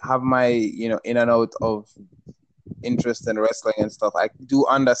my in and out of interest in wrestling and stuff, I do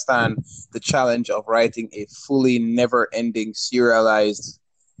understand the challenge of writing a fully never-ending serialized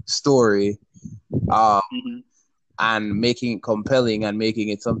story. And making it compelling and making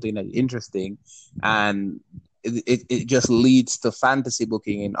it something that's interesting. And it just leads to fantasy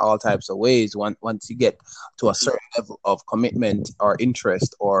booking in all types of ways. Once you get to a certain level of commitment or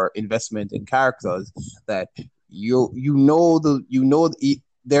interest or investment in characters, that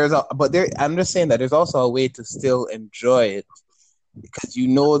I'm just saying that there's also a way to still enjoy it because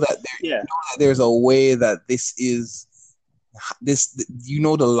there's a way that this is.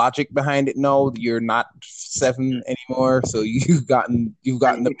 The logic behind it. No, you're not 7 anymore, so you've gotten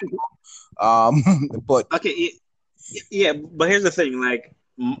the but okay, yeah, but here's the thing, like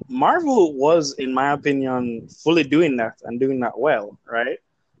Marvel was, in my opinion, fully doing that and doing that well, right?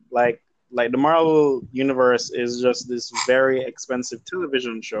 Like the Marvel universe is just this very expensive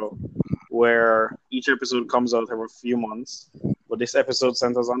television show where each episode comes out every few months. But this episode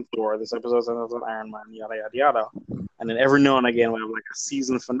centers on Thor, this episode centers on Iron Man, yada yada yada. And then every now and again we have like a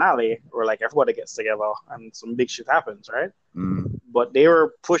season finale where like everybody gets together and some big shit happens, right? But they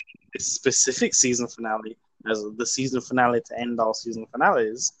were pushing this specific season finale as the season finale to end all season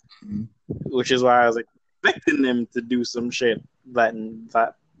finales, which is why I was expecting them to do some shit that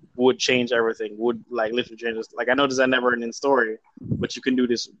would change everything, would like literally change this. Like I know there's a never ending story, but you can do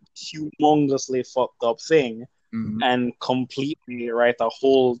this humongously fucked up thing and completely write a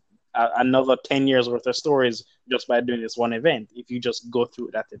whole another 10 years worth of stories just by doing this one event. If you just go through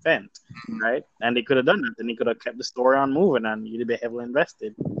that event, right? And they could have done that, and they could have kept the story on moving, and you'd be heavily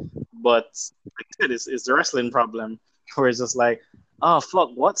invested. But like I said, it's the wrestling problem, where it's just like, oh fuck,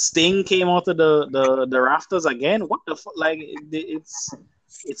 what Sting came out of the rafters again? What the fuck? Like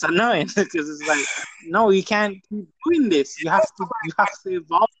it's annoying because it's like, no, you can't keep doing this. You have to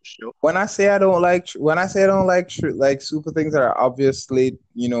evolve the show. When I say I don't like like super things that are obviously,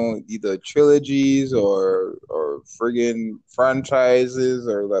 you know, either trilogies or friggin' franchises,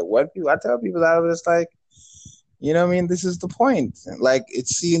 or like what people I tell people that it's like, you know what I mean, this is the point. Like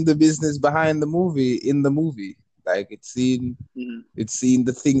it's seeing the business behind the movie in the movie. Like it's seeing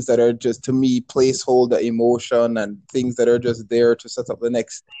the things that are just, to me, placeholder emotion and things that are just there to set up the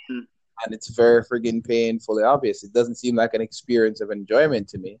next thing. And it's very friggin' painfully obvious. It doesn't seem like an experience of enjoyment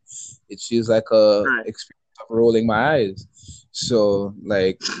to me. It feels like a experience of rolling my eyes. So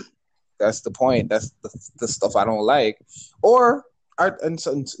like that's the point. That's the stuff I don't like. Or in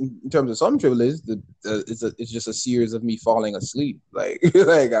terms of some trilogies, it's just a series of me falling asleep. Like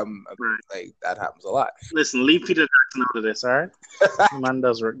I'm like that happens a lot. Listen, leave Peter Jackson out of this, all right? The man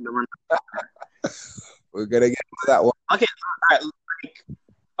does work. We're gonna get to that one. Okay, all right.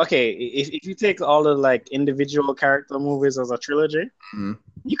 Okay, if you take all the like individual character movies as a trilogy,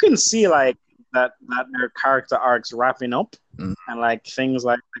 you can see like that their character arcs wrapping up, and like things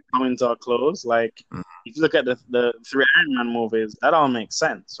like coming to a close. Like if you look at the 3 Iron Man movies, that all makes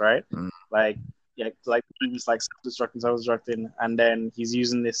sense, right? Like things like self-destructing, and then he's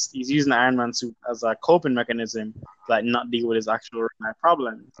using the Iron Man suit as a coping mechanism, to, like not deal with his actual real life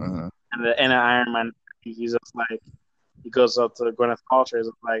problems. And the end of Iron Man, he's just like, he goes up to Gwyneth Paltrow,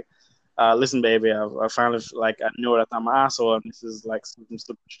 is like, listen, baby, I finally I know that I'm an asshole, and this is like something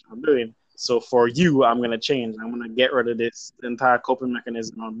stupid I'm doing. So for you, I'm gonna change. I'm gonna get rid of this entire coping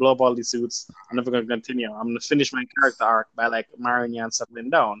mechanism. I'm gonna blow up all these suits. I'm never gonna continue. I'm gonna finish my character arc by like marrying you and settling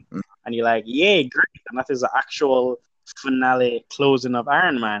down. And you're like, yay, great! And that is the actual finale closing of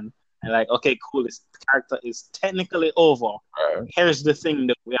Iron Man. And like, okay, cool. This character is technically over. Here's the thing,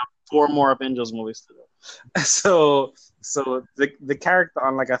 though: we have 4 more Avengers movies to do. So the character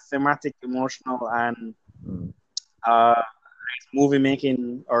on like a thematic, emotional, and movie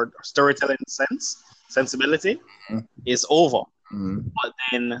making or storytelling sensibility is over. But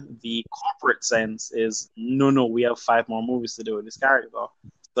then the corporate sense is no, we have 5 more movies to do with this character.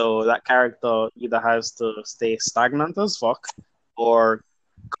 So that character either has to stay stagnant as fuck or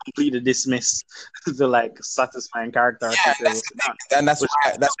completely dismiss the like satisfying character. And that's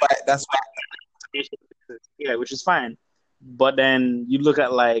why. Yeah, which is fine. But then you look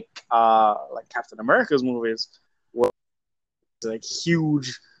at like Captain America's movies, where it's like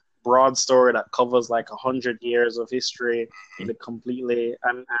huge, broad story that covers like 100 years of history, completely,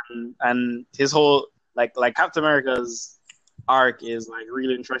 and his whole like Captain America's arc is like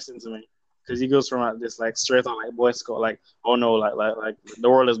really interesting to me, because he goes from this like straight on like Boy Scout, like, oh no, like the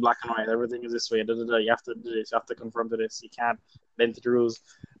world is black and white, everything is this way, you have to do this, you have to conform to this, you can't bend to the rules.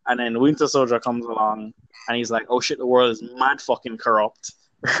 And then Winter Soldier comes along, and he's like, oh shit, the world is mad fucking corrupt,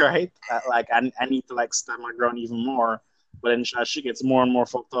 right? Like I need to like stand my ground even more. But then as shit gets more and more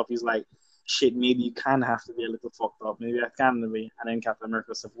fucked up, he's like, shit, maybe you kind of have to be a little fucked up. Maybe I can be. And then Captain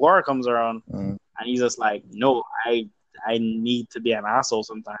America Civil War comes around, and he's just like, no, I need to be an asshole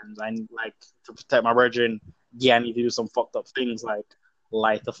sometimes. I need, like, to protect my virgin. Yeah, I need to do some fucked up things, like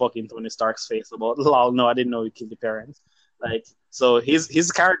light the fucking Tony Stark's face about, lol, no, I didn't know you killed your parents. Like, so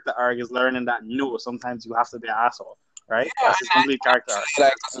his character arc is learning that, no, sometimes you have to be an asshole, right? Yeah, that's his complete character arc.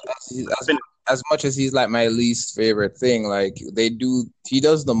 Like, as much as he's like my least favorite thing, like he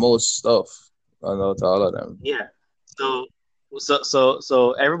does the most stuff out all of them. Yeah. So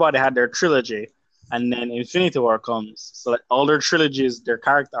everybody had their trilogy, and then Infinity War comes. So like all their trilogies, their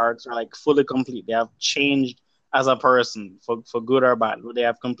character arcs are like fully complete. They have changed as a person for good or bad. They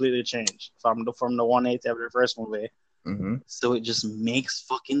have completely changed from the 180 of their first movie. So it just makes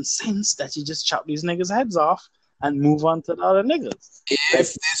fucking sense that you just chop these niggas' heads off and move on to the other niggas.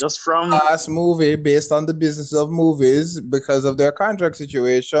 If just from last movie, based on the business of movies, because of their contract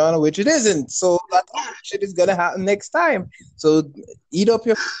situation, which it isn't, so that shit is gonna happen next time. So eat up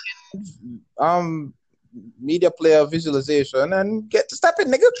your media player visualization and get to stepping,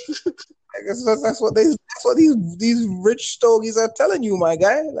 nigga. I guess that's what these rich stogies are telling you, my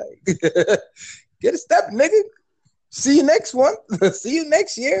guy. Like, get a step, nigga. See you next one. See you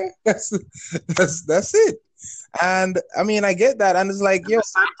next year. That's it. And I mean, I get that, and it's like, And the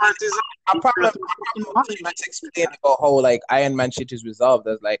sad part is, I'm probably let's explain about how like Iron Man shit is resolved.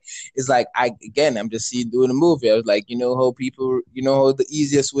 As like it's like I'm just seeing doing a movie. I was like, how people, how the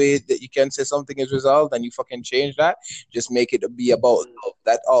easiest way that you can say something is resolved, and you fucking change that, just make it be about love.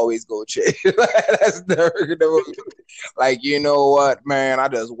 That always go change. That's never like, you know what, man? I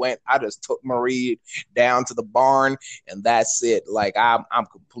just took Marie down to the barn, and that's it. Like I'm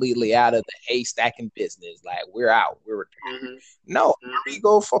completely out of the haystacking business. Like we're out. We're no, we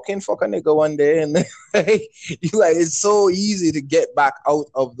go fuck a nigga one day, and you like it's so easy to get back out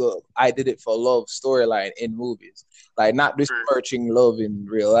of the "I did it for love" storyline in movies. Like not besmirching love in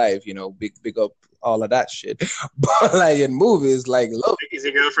real life, big up all of that shit. But like in movies, like love. Is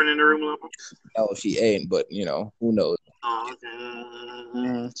your girlfriend in the room, Lobo? No, she ain't. But who knows? Oh,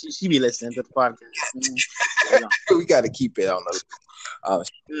 okay. She be listening to the podcast. We got to keep it on the.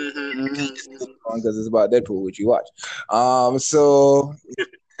 Because it's about Deadpool, which you watch. So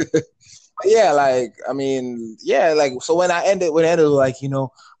yeah, like I mean, yeah, like so when I ended, like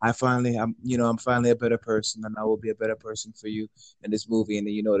I'm finally a better person, and I will be a better person for you in this movie. And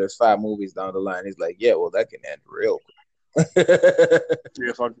then there's 5 movies down the line. He's like, yeah, well, that can end real quick.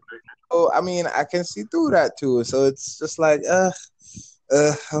 So I mean, I can see through that too. So it's just like,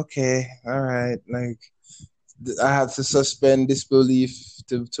 okay, all right, like. I have to suspend disbelief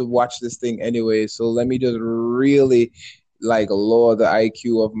to watch this thing anyway. So let me just really like lower the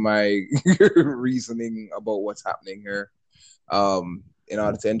IQ of my reasoning about what's happening here, in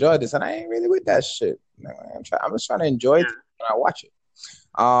order to enjoy this. And I ain't really with that shit. I'm just trying to enjoy it when I watch it.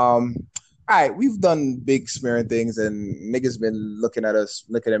 All right, we've done big smearing things, and niggas been looking at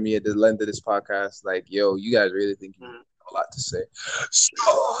me at the end of this podcast, like, yo, you guys really think you have a lot to say.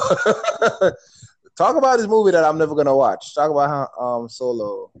 So talk about this movie that I'm never gonna watch. Talk about how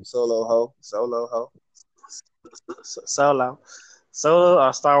Solo, a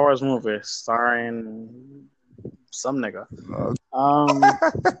Star Wars movie starring some nigga.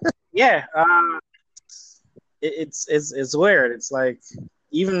 Yeah, it's weird. It's like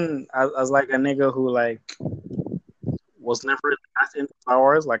even as like a nigga who like was never that into Star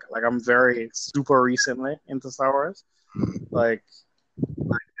Wars. Like I'm very super recently into Star Wars. Like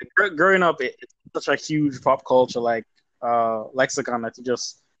growing up, it's such a huge pop culture lexicon that you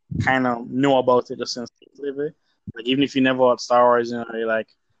just kind of know about it just instinctively. Like even if you never watched Star Wars, you're like,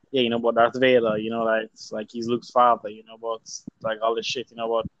 yeah, you know about Darth Vader, like it's like he's Luke's father, about like all this shit,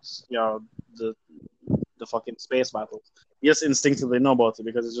 about the fucking space battles. You just instinctively know about it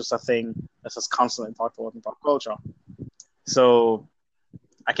because it's just a thing that's just constantly talked about in pop culture. So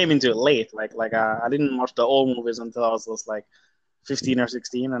I came into it late. Like I didn't watch the old movies until I was just like 15 or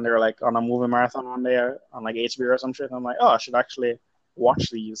 16, and they were like on a movie marathon one day on like HBO or some shit. And I'm like, oh, I should actually watch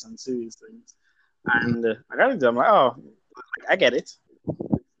these and see these things. And I got into it. I'm like, oh, I get it.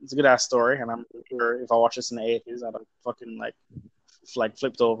 It's a good ass story, and I'm sure if I watched this in the 80s, I'd have fucking like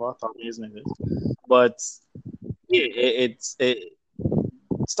flipped over. Thought amazing it is. But yeah,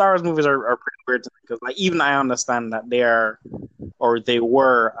 Star Wars movies are pretty weird to me because like even I understand that they were a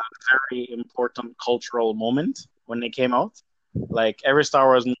very important cultural moment when they came out. Like every Star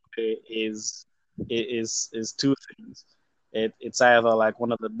Wars movie is two things. It's either like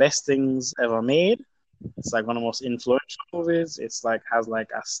one of the best things ever made. It's like one of the most influential movies. It's like has like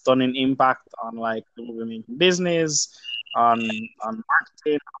a stunning impact on like the movie making business, on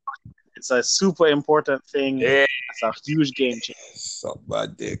marketing. It's a super important thing. Yeah. It's a huge game changer. Suck my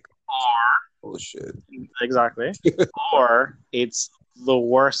dick. Or bullshit. Exactly. Or it's the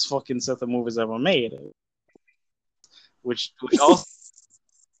worst fucking set of movies ever made. Which also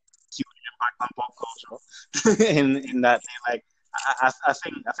huge impact on pop culture. in that they like I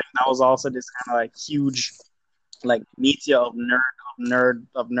think that was also this kind of like huge like media of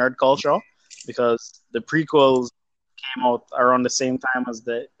nerd culture, because the prequels came out around the same time as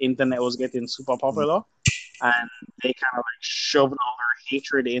the internet was getting super popular, and they kind of like shoved all their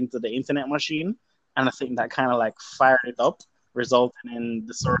hatred into the internet machine, and I think that kind of like fired it up, resulting in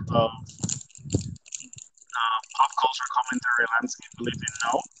the sort of pop culture commentary landscape we live in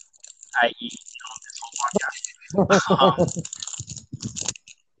now, i.e. this whole podcast.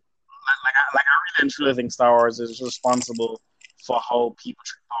 I really and truly think Star Wars is responsible for how people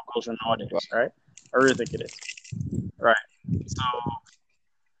treat pop culture nowadays, right? I really think it is. Right. So when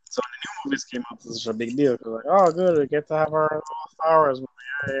the new movies came out, this is a big deal. Because like, oh, good, we get to have our Star Wars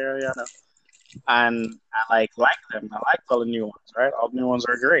movie. Yeah. And I like them. I like all the new ones, right? All the new ones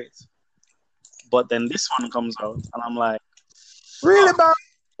are great. But then this one comes out, and I'm like, really, man?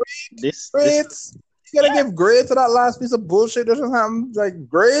 This you gotta give grades to that last piece of bullshit or something? Like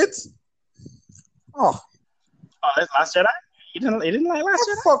grades? Oh, Oh, Last Jedi. You didn't like Last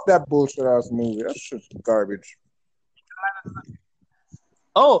Jedi? Fuck that bullshit ass movie. That's just garbage.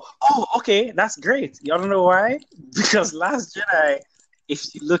 Oh, okay, that's great. You wanna know why? Because Last Jedi,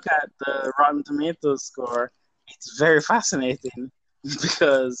 if you look at the Rotten Tomatoes score, it's very fascinating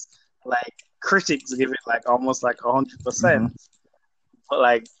because like critics give it like almost like 100%, but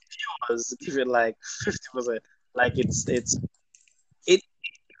like viewers give it like 50%. Like it's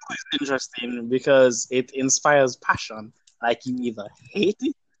interesting because it inspires passion. Like you either hate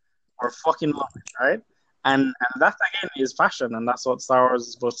it or fucking love it, right? And that again is passion, and that's what Star Wars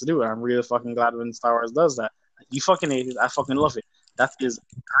is supposed to do. And I'm really fucking glad when Star Wars does that. Like, you fucking hate it, I fucking love it. That is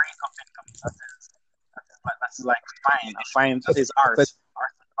great opinion. That's like fine. A fine that is art. Art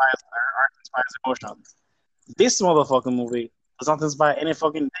inspires emotions. This motherfucking movie does not inspire any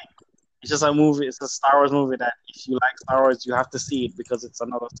fucking thing. It's just a movie. It's a Star Wars movie that if you like Star Wars, you have to see it because it's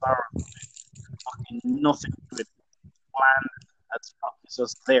another Star Wars movie. Fucking nothing to it. Planned as fuck. It's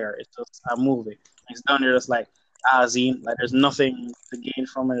just there. It's just a movie. It's done. You're just like, Zine. Like, there's nothing to gain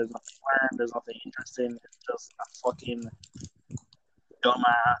from it. There's nothing to learn. There's nothing interesting. It's just a fucking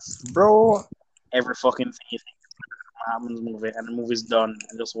dumbass. Bro, Every fucking thing you think happens movie, and the movie's done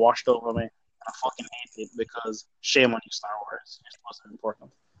and just washed over me. And I fucking hate it because shame on you, Star Wars. You're supposed to be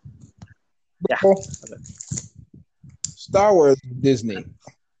important. Yeah. bro, Star Wars Disney.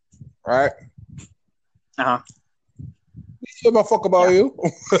 Right? Give a fuck about you.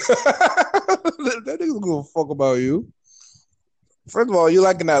 That nigga's gonna fuck about you. First of all, you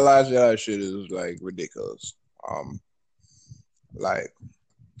liking that Last Jedi shit is like ridiculous. Like,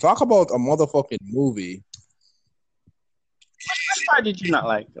 talk about a motherfucking movie. Which part did you not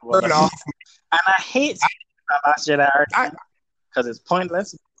like? Turn off. And I hate that Last Jedi because it's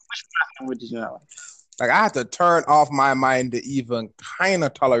pointless. Which part did you not like? Like, I had to turn off my mind to even kind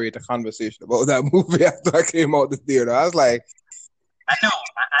of tolerate a conversation about that movie after I came out the theater. I was like, I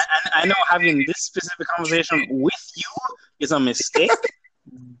know having this specific conversation with you is a mistake,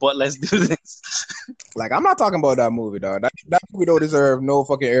 but let's do this. like, I'm not talking about that movie, dog. That movie don't deserve no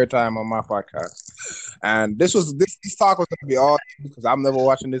fucking airtime on my podcast. And this talk was gonna be all because I'm never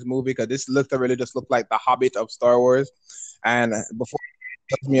watching this movie because this literally just looked like the Hobbit of Star Wars. And before you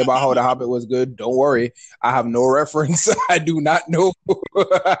tell me about how the Hobbit was good, don't worry, I have no reference. I do not know. No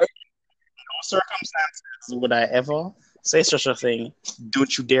circumstances would I ever say such a thing.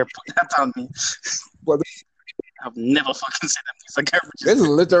 Don't you dare put that on me. But I've never fucking said that piece of garbage. this is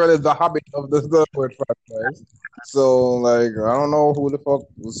literally the Hobbit of the Star Wars franchise. So, like, I don't know who the fuck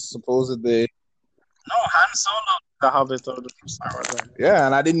was supposedly. No, Han Solo, the Hobbit of the Star Wars. Right? Yeah,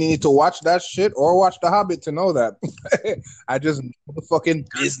 and I didn't need to watch that shit or watch The Hobbit to know that. I just know the fucking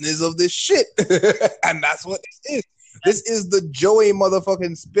business of this shit. And that's what this is. This is the Joey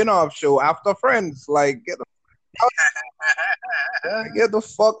motherfucking spin-off show after Friends. Like, get the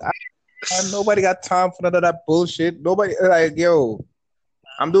fuck out. Nobody got time for none of that bullshit. Nobody, like, yo,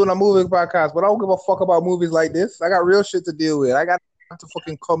 I'm doing a movie podcast, but I don't give a fuck about movies like this. I got real shit to deal with. I got to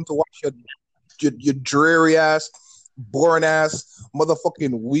fucking come to watch your dreary ass, boring ass,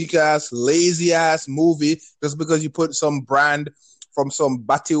 motherfucking weak ass, lazy ass movie just because you put some brand from some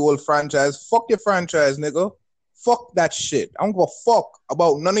batty old franchise. Fuck your franchise, nigga. Fuck that shit. I don't give a fuck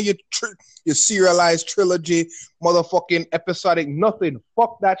about none of your serialized trilogy, motherfucking episodic nothing.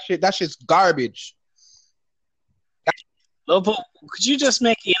 Fuck that shit. That shit's garbage. Lobo, could you just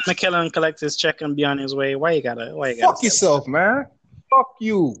make Ian McKellen collect his check and be on his way? Why you gotta fuck yourself, man. Fuck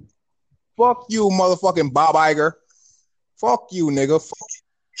you. Fuck you, motherfucking Bob Iger. Fuck you, nigga. Fuck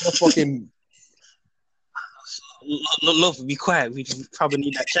motherfucking. Look, be quiet. We probably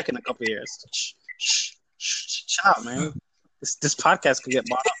need that check in a couple of years. Shut up, man. This podcast could get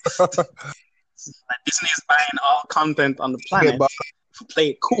bought up. Like Disney is buying all content on the planet to play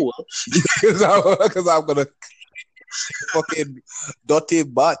it cool. Because I'm gonna fucking dirty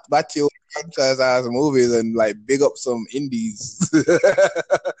batty franchise ass movies and like big up some indies.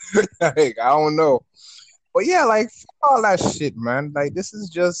 Like, I don't know. But yeah, like all that shit, man. Like, this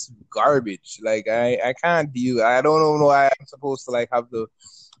is just garbage. Like, I can't deal. I don't know why I'm supposed to like have the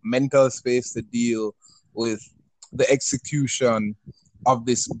mental space to deal with the execution of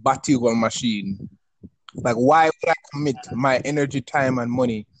this battle machine. Like, why would I commit my energy, time, and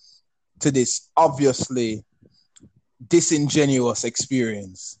money to this obviously disingenuous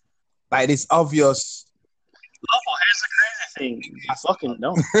experience? Like, this obvious. Oh, here's the crazy thing. I fucking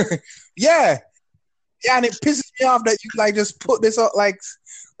don't. Yeah, and it pisses me off that you like just put this up, like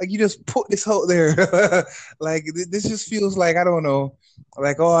you just put this out there. Like, this just feels like, I don't know,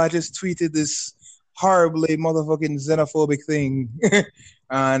 like, oh, I just tweeted this horribly motherfucking xenophobic thing,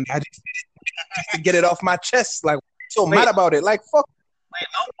 and I just just to get it off my chest. Like, so Wait. mad about it. Like, fuck. Wait,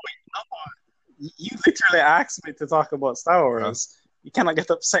 no. You literally asked me to talk about Star Wars. You cannot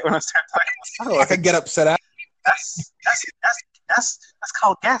get upset when I start talking about Star Wars. I can get upset. That's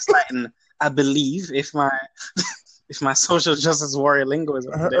called gaslighting, I believe. If my social justice warrior lingo is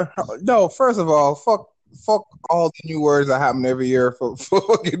up to date. No, first of all, fuck all the new words that happen every year for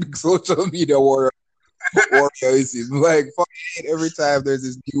fucking social media warrior. Like, fuck it, every time there's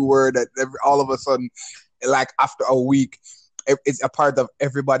this new word that all of a sudden, like after a week, it's a part of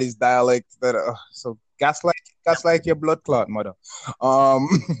everybody's dialect. That so gaslight your blood clot, mother.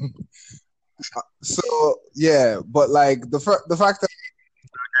 So yeah, but like the fact that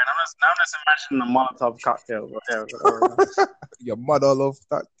I'm just imagining a Molotov cocktail. Whatever. your mother loves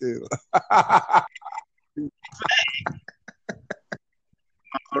cocktail.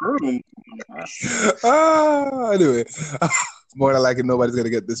 Anyway, more than likely nobody's gonna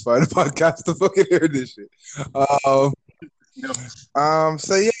get this far in the podcast to fucking hear this shit.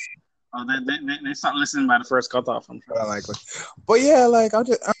 So yeah. Oh, they start listening by the first cutoff. I'm sure. Unlikely. But yeah, like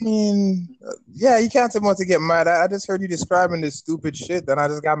yeah, you can't tell me what to get mad at. I just heard you describing this stupid shit, then I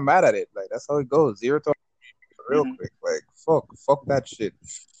just got mad at it. Like that's how it goes. 0 to real quick. Like fuck that shit.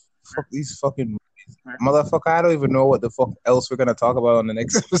 Fuck these fucking motherfucker. I don't even know what the fuck else we're gonna talk about on the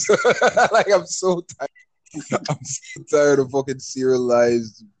next episode. Like I'm so tired. I'm so tired of fucking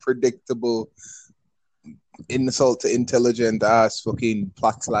serialized, predictable, insult to intelligent ass fucking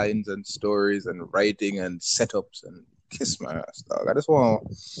plot lines and stories and writing and setups and kiss my ass, dog. I just want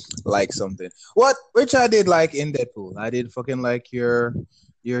to like something. Which I did like in Deadpool. I did fucking like your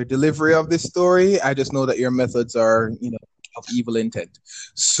delivery of this story. I just know that your methods are, of evil intent.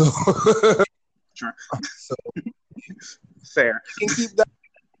 So, sure. So fair. You can keep that.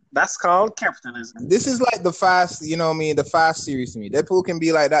 That's called capitalism. This is like the Fast, the Fast series to me. Deadpool can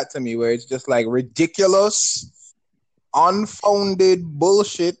be like that to me, where it's just like ridiculous, unfounded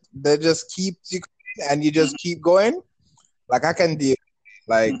bullshit that just keeps you, and you just keep going. Like I can deal.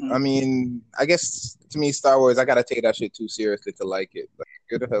 Like I mean, I guess to me, Star Wars, I gotta take that shit too seriously to like it. Like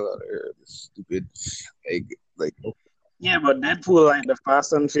get the hell out of here, this stupid, like. Yeah, but Deadpool, like the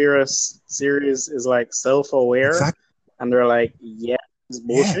Fast and Furious series, is like self-aware, exactly. And they're like, yeah. It's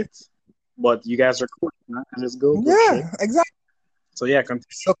bullshit, but you guys are cool, and it's good. Yeah, exactly. So yeah,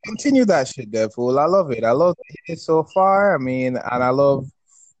 continue that shit, Deadpool. I love it. I love it so far. I mean, and I love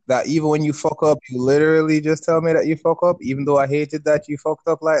that even when you fuck up, you literally just tell me that you fuck up, even though I hated that you fucked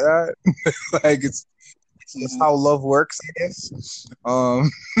up like that. Like it's just how love works, I guess.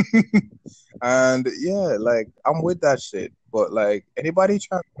 And yeah, like I'm with that shit. But like anybody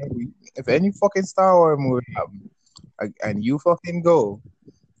try, if any fucking Star Wars movie happens, and you fucking go,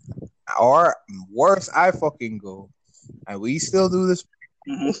 or worse, I fucking go, and we still do this,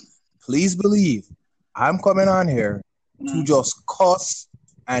 please believe I'm coming on here to just cuss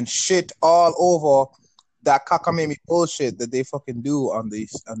and shit all over that cockamamie bullshit that they fucking do on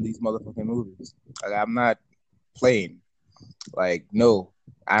these motherfucking movies. Like I'm not playing. Like no,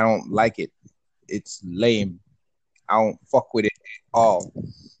 I don't like it. It's lame. I don't fuck with it at all.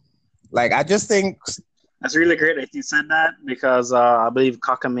 Like I just think. That's really great that you said that because I believe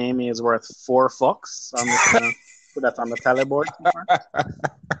cockamamie is worth 4 fucks. So I'm just going to put that on the tally board.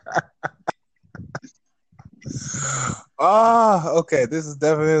 Okay. This is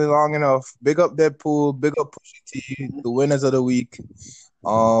definitely long enough. Big up Deadpool. Big up Pusha T. The winners of the week.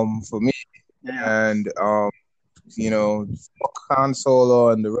 For me. Yeah. And, fuck Han Solo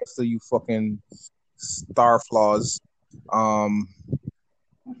and the rest of you fucking star flaws.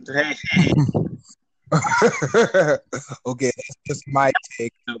 Hey. Okay, that's just my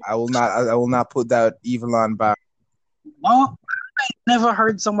take. I will not put that evil on back. Well, I never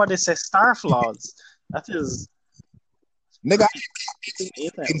heard somebody say star flaws. That is nigga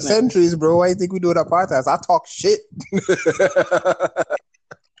in centuries, bro. Why you think we do that podcast? I talk shit.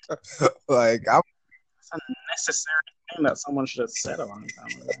 Like it's a necessary thing that someone should have said a long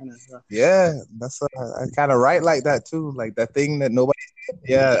time ago. Yeah, that's I kind of write like that too, like that thing that nobody.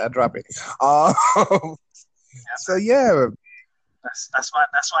 Yeah, I drop it. So yeah, that's why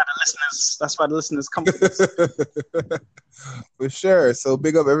the listeners come to this. For sure. So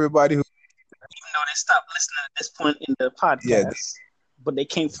big up everybody who. Even though they stopped listening at this point in the podcast, but they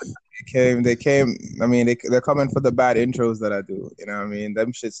came for. They came. I mean, they're coming for the bad intros that I do. You know what I mean?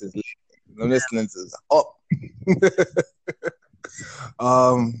 Them shits is. The listeners is up.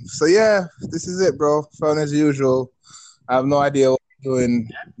 So yeah, this is it, bro. Fun as usual. I have no idea what we're doing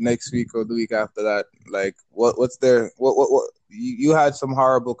next week or the week after that. Like, what's there? What? You had some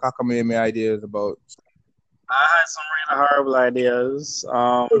horrible cockamamie ideas about. I had some really horrible ideas.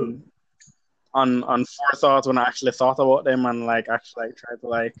 on forethought when I actually thought about them and like actually like tried to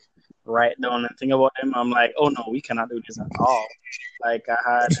like write down and think about them. I'm like, oh no, we cannot do this at all. Like I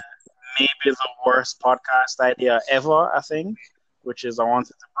had maybe the worst podcast idea ever, I think, which is I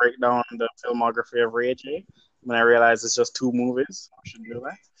wanted to break down the filmography of Ray J. When I realized it's just 2 movies, I should do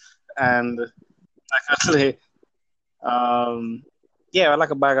that. And actually, yeah, like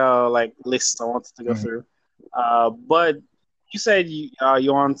a bag of like lists I wanted to go through. But you said you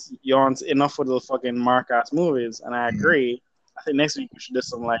want enough for the fucking Mark-ass movies, and I agree. I think next week we should do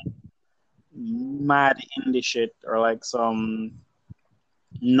some like mad indie shit or like some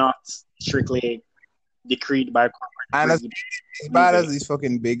not strictly decreed by And corporate as bad as movie. these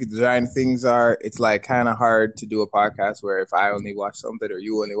fucking big giant things are, it's like kind of hard to do a podcast where if I only watch something or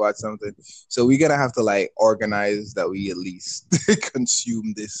you only watch something. So we're gonna have to like organize that we at least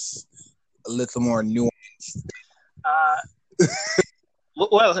consume this a little more nuanced.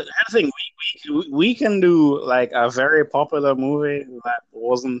 Well, I think we can do like a very popular movie that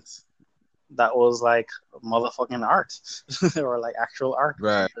was like motherfucking art or like actual art.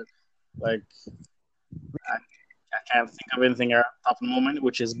 Right. Like I can't think of anything at the top of the moment,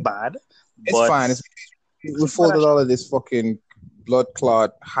 which is bad. It's fine. We folded all of this fucking blood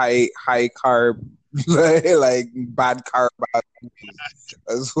clot, high carb, like bad carb.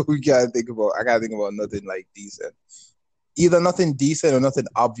 That's what we gotta think about. I gotta think about nothing like decent. Either nothing decent or nothing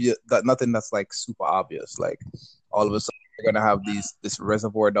obvious. Nothing that's like super obvious. Like all of a sudden we're gonna have this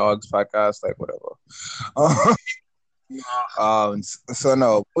Reservoir Dogs podcast, like whatever. So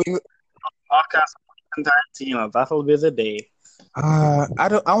no. Podcast Tarantino, that'll be the day. I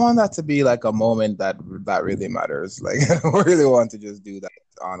want that to be like a moment that really matters. Like I don't really want to just do that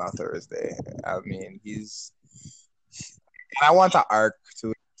on a Thursday. I mean, I want an arc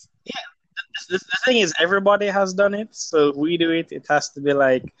to it. Yeah, the thing is, everybody has done it. So if we do it, it has to be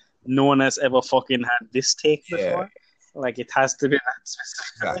like no one has ever fucking had this take before. Yeah. Like it has to be that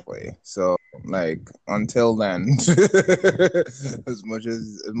specific. Exactly. So like until then, as much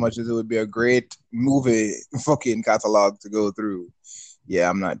as it would be a great movie fucking catalog to go through, yeah,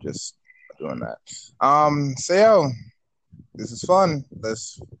 I'm not just doing that. So yo, this is fun.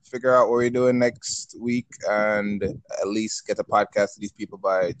 Let's figure out what we're doing next week and at least get a podcast to these people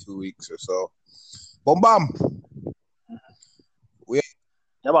by 2 weeks or so. Boom bam.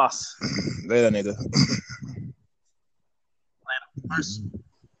 Yeah, boss. Later, nigga. Later. Peace.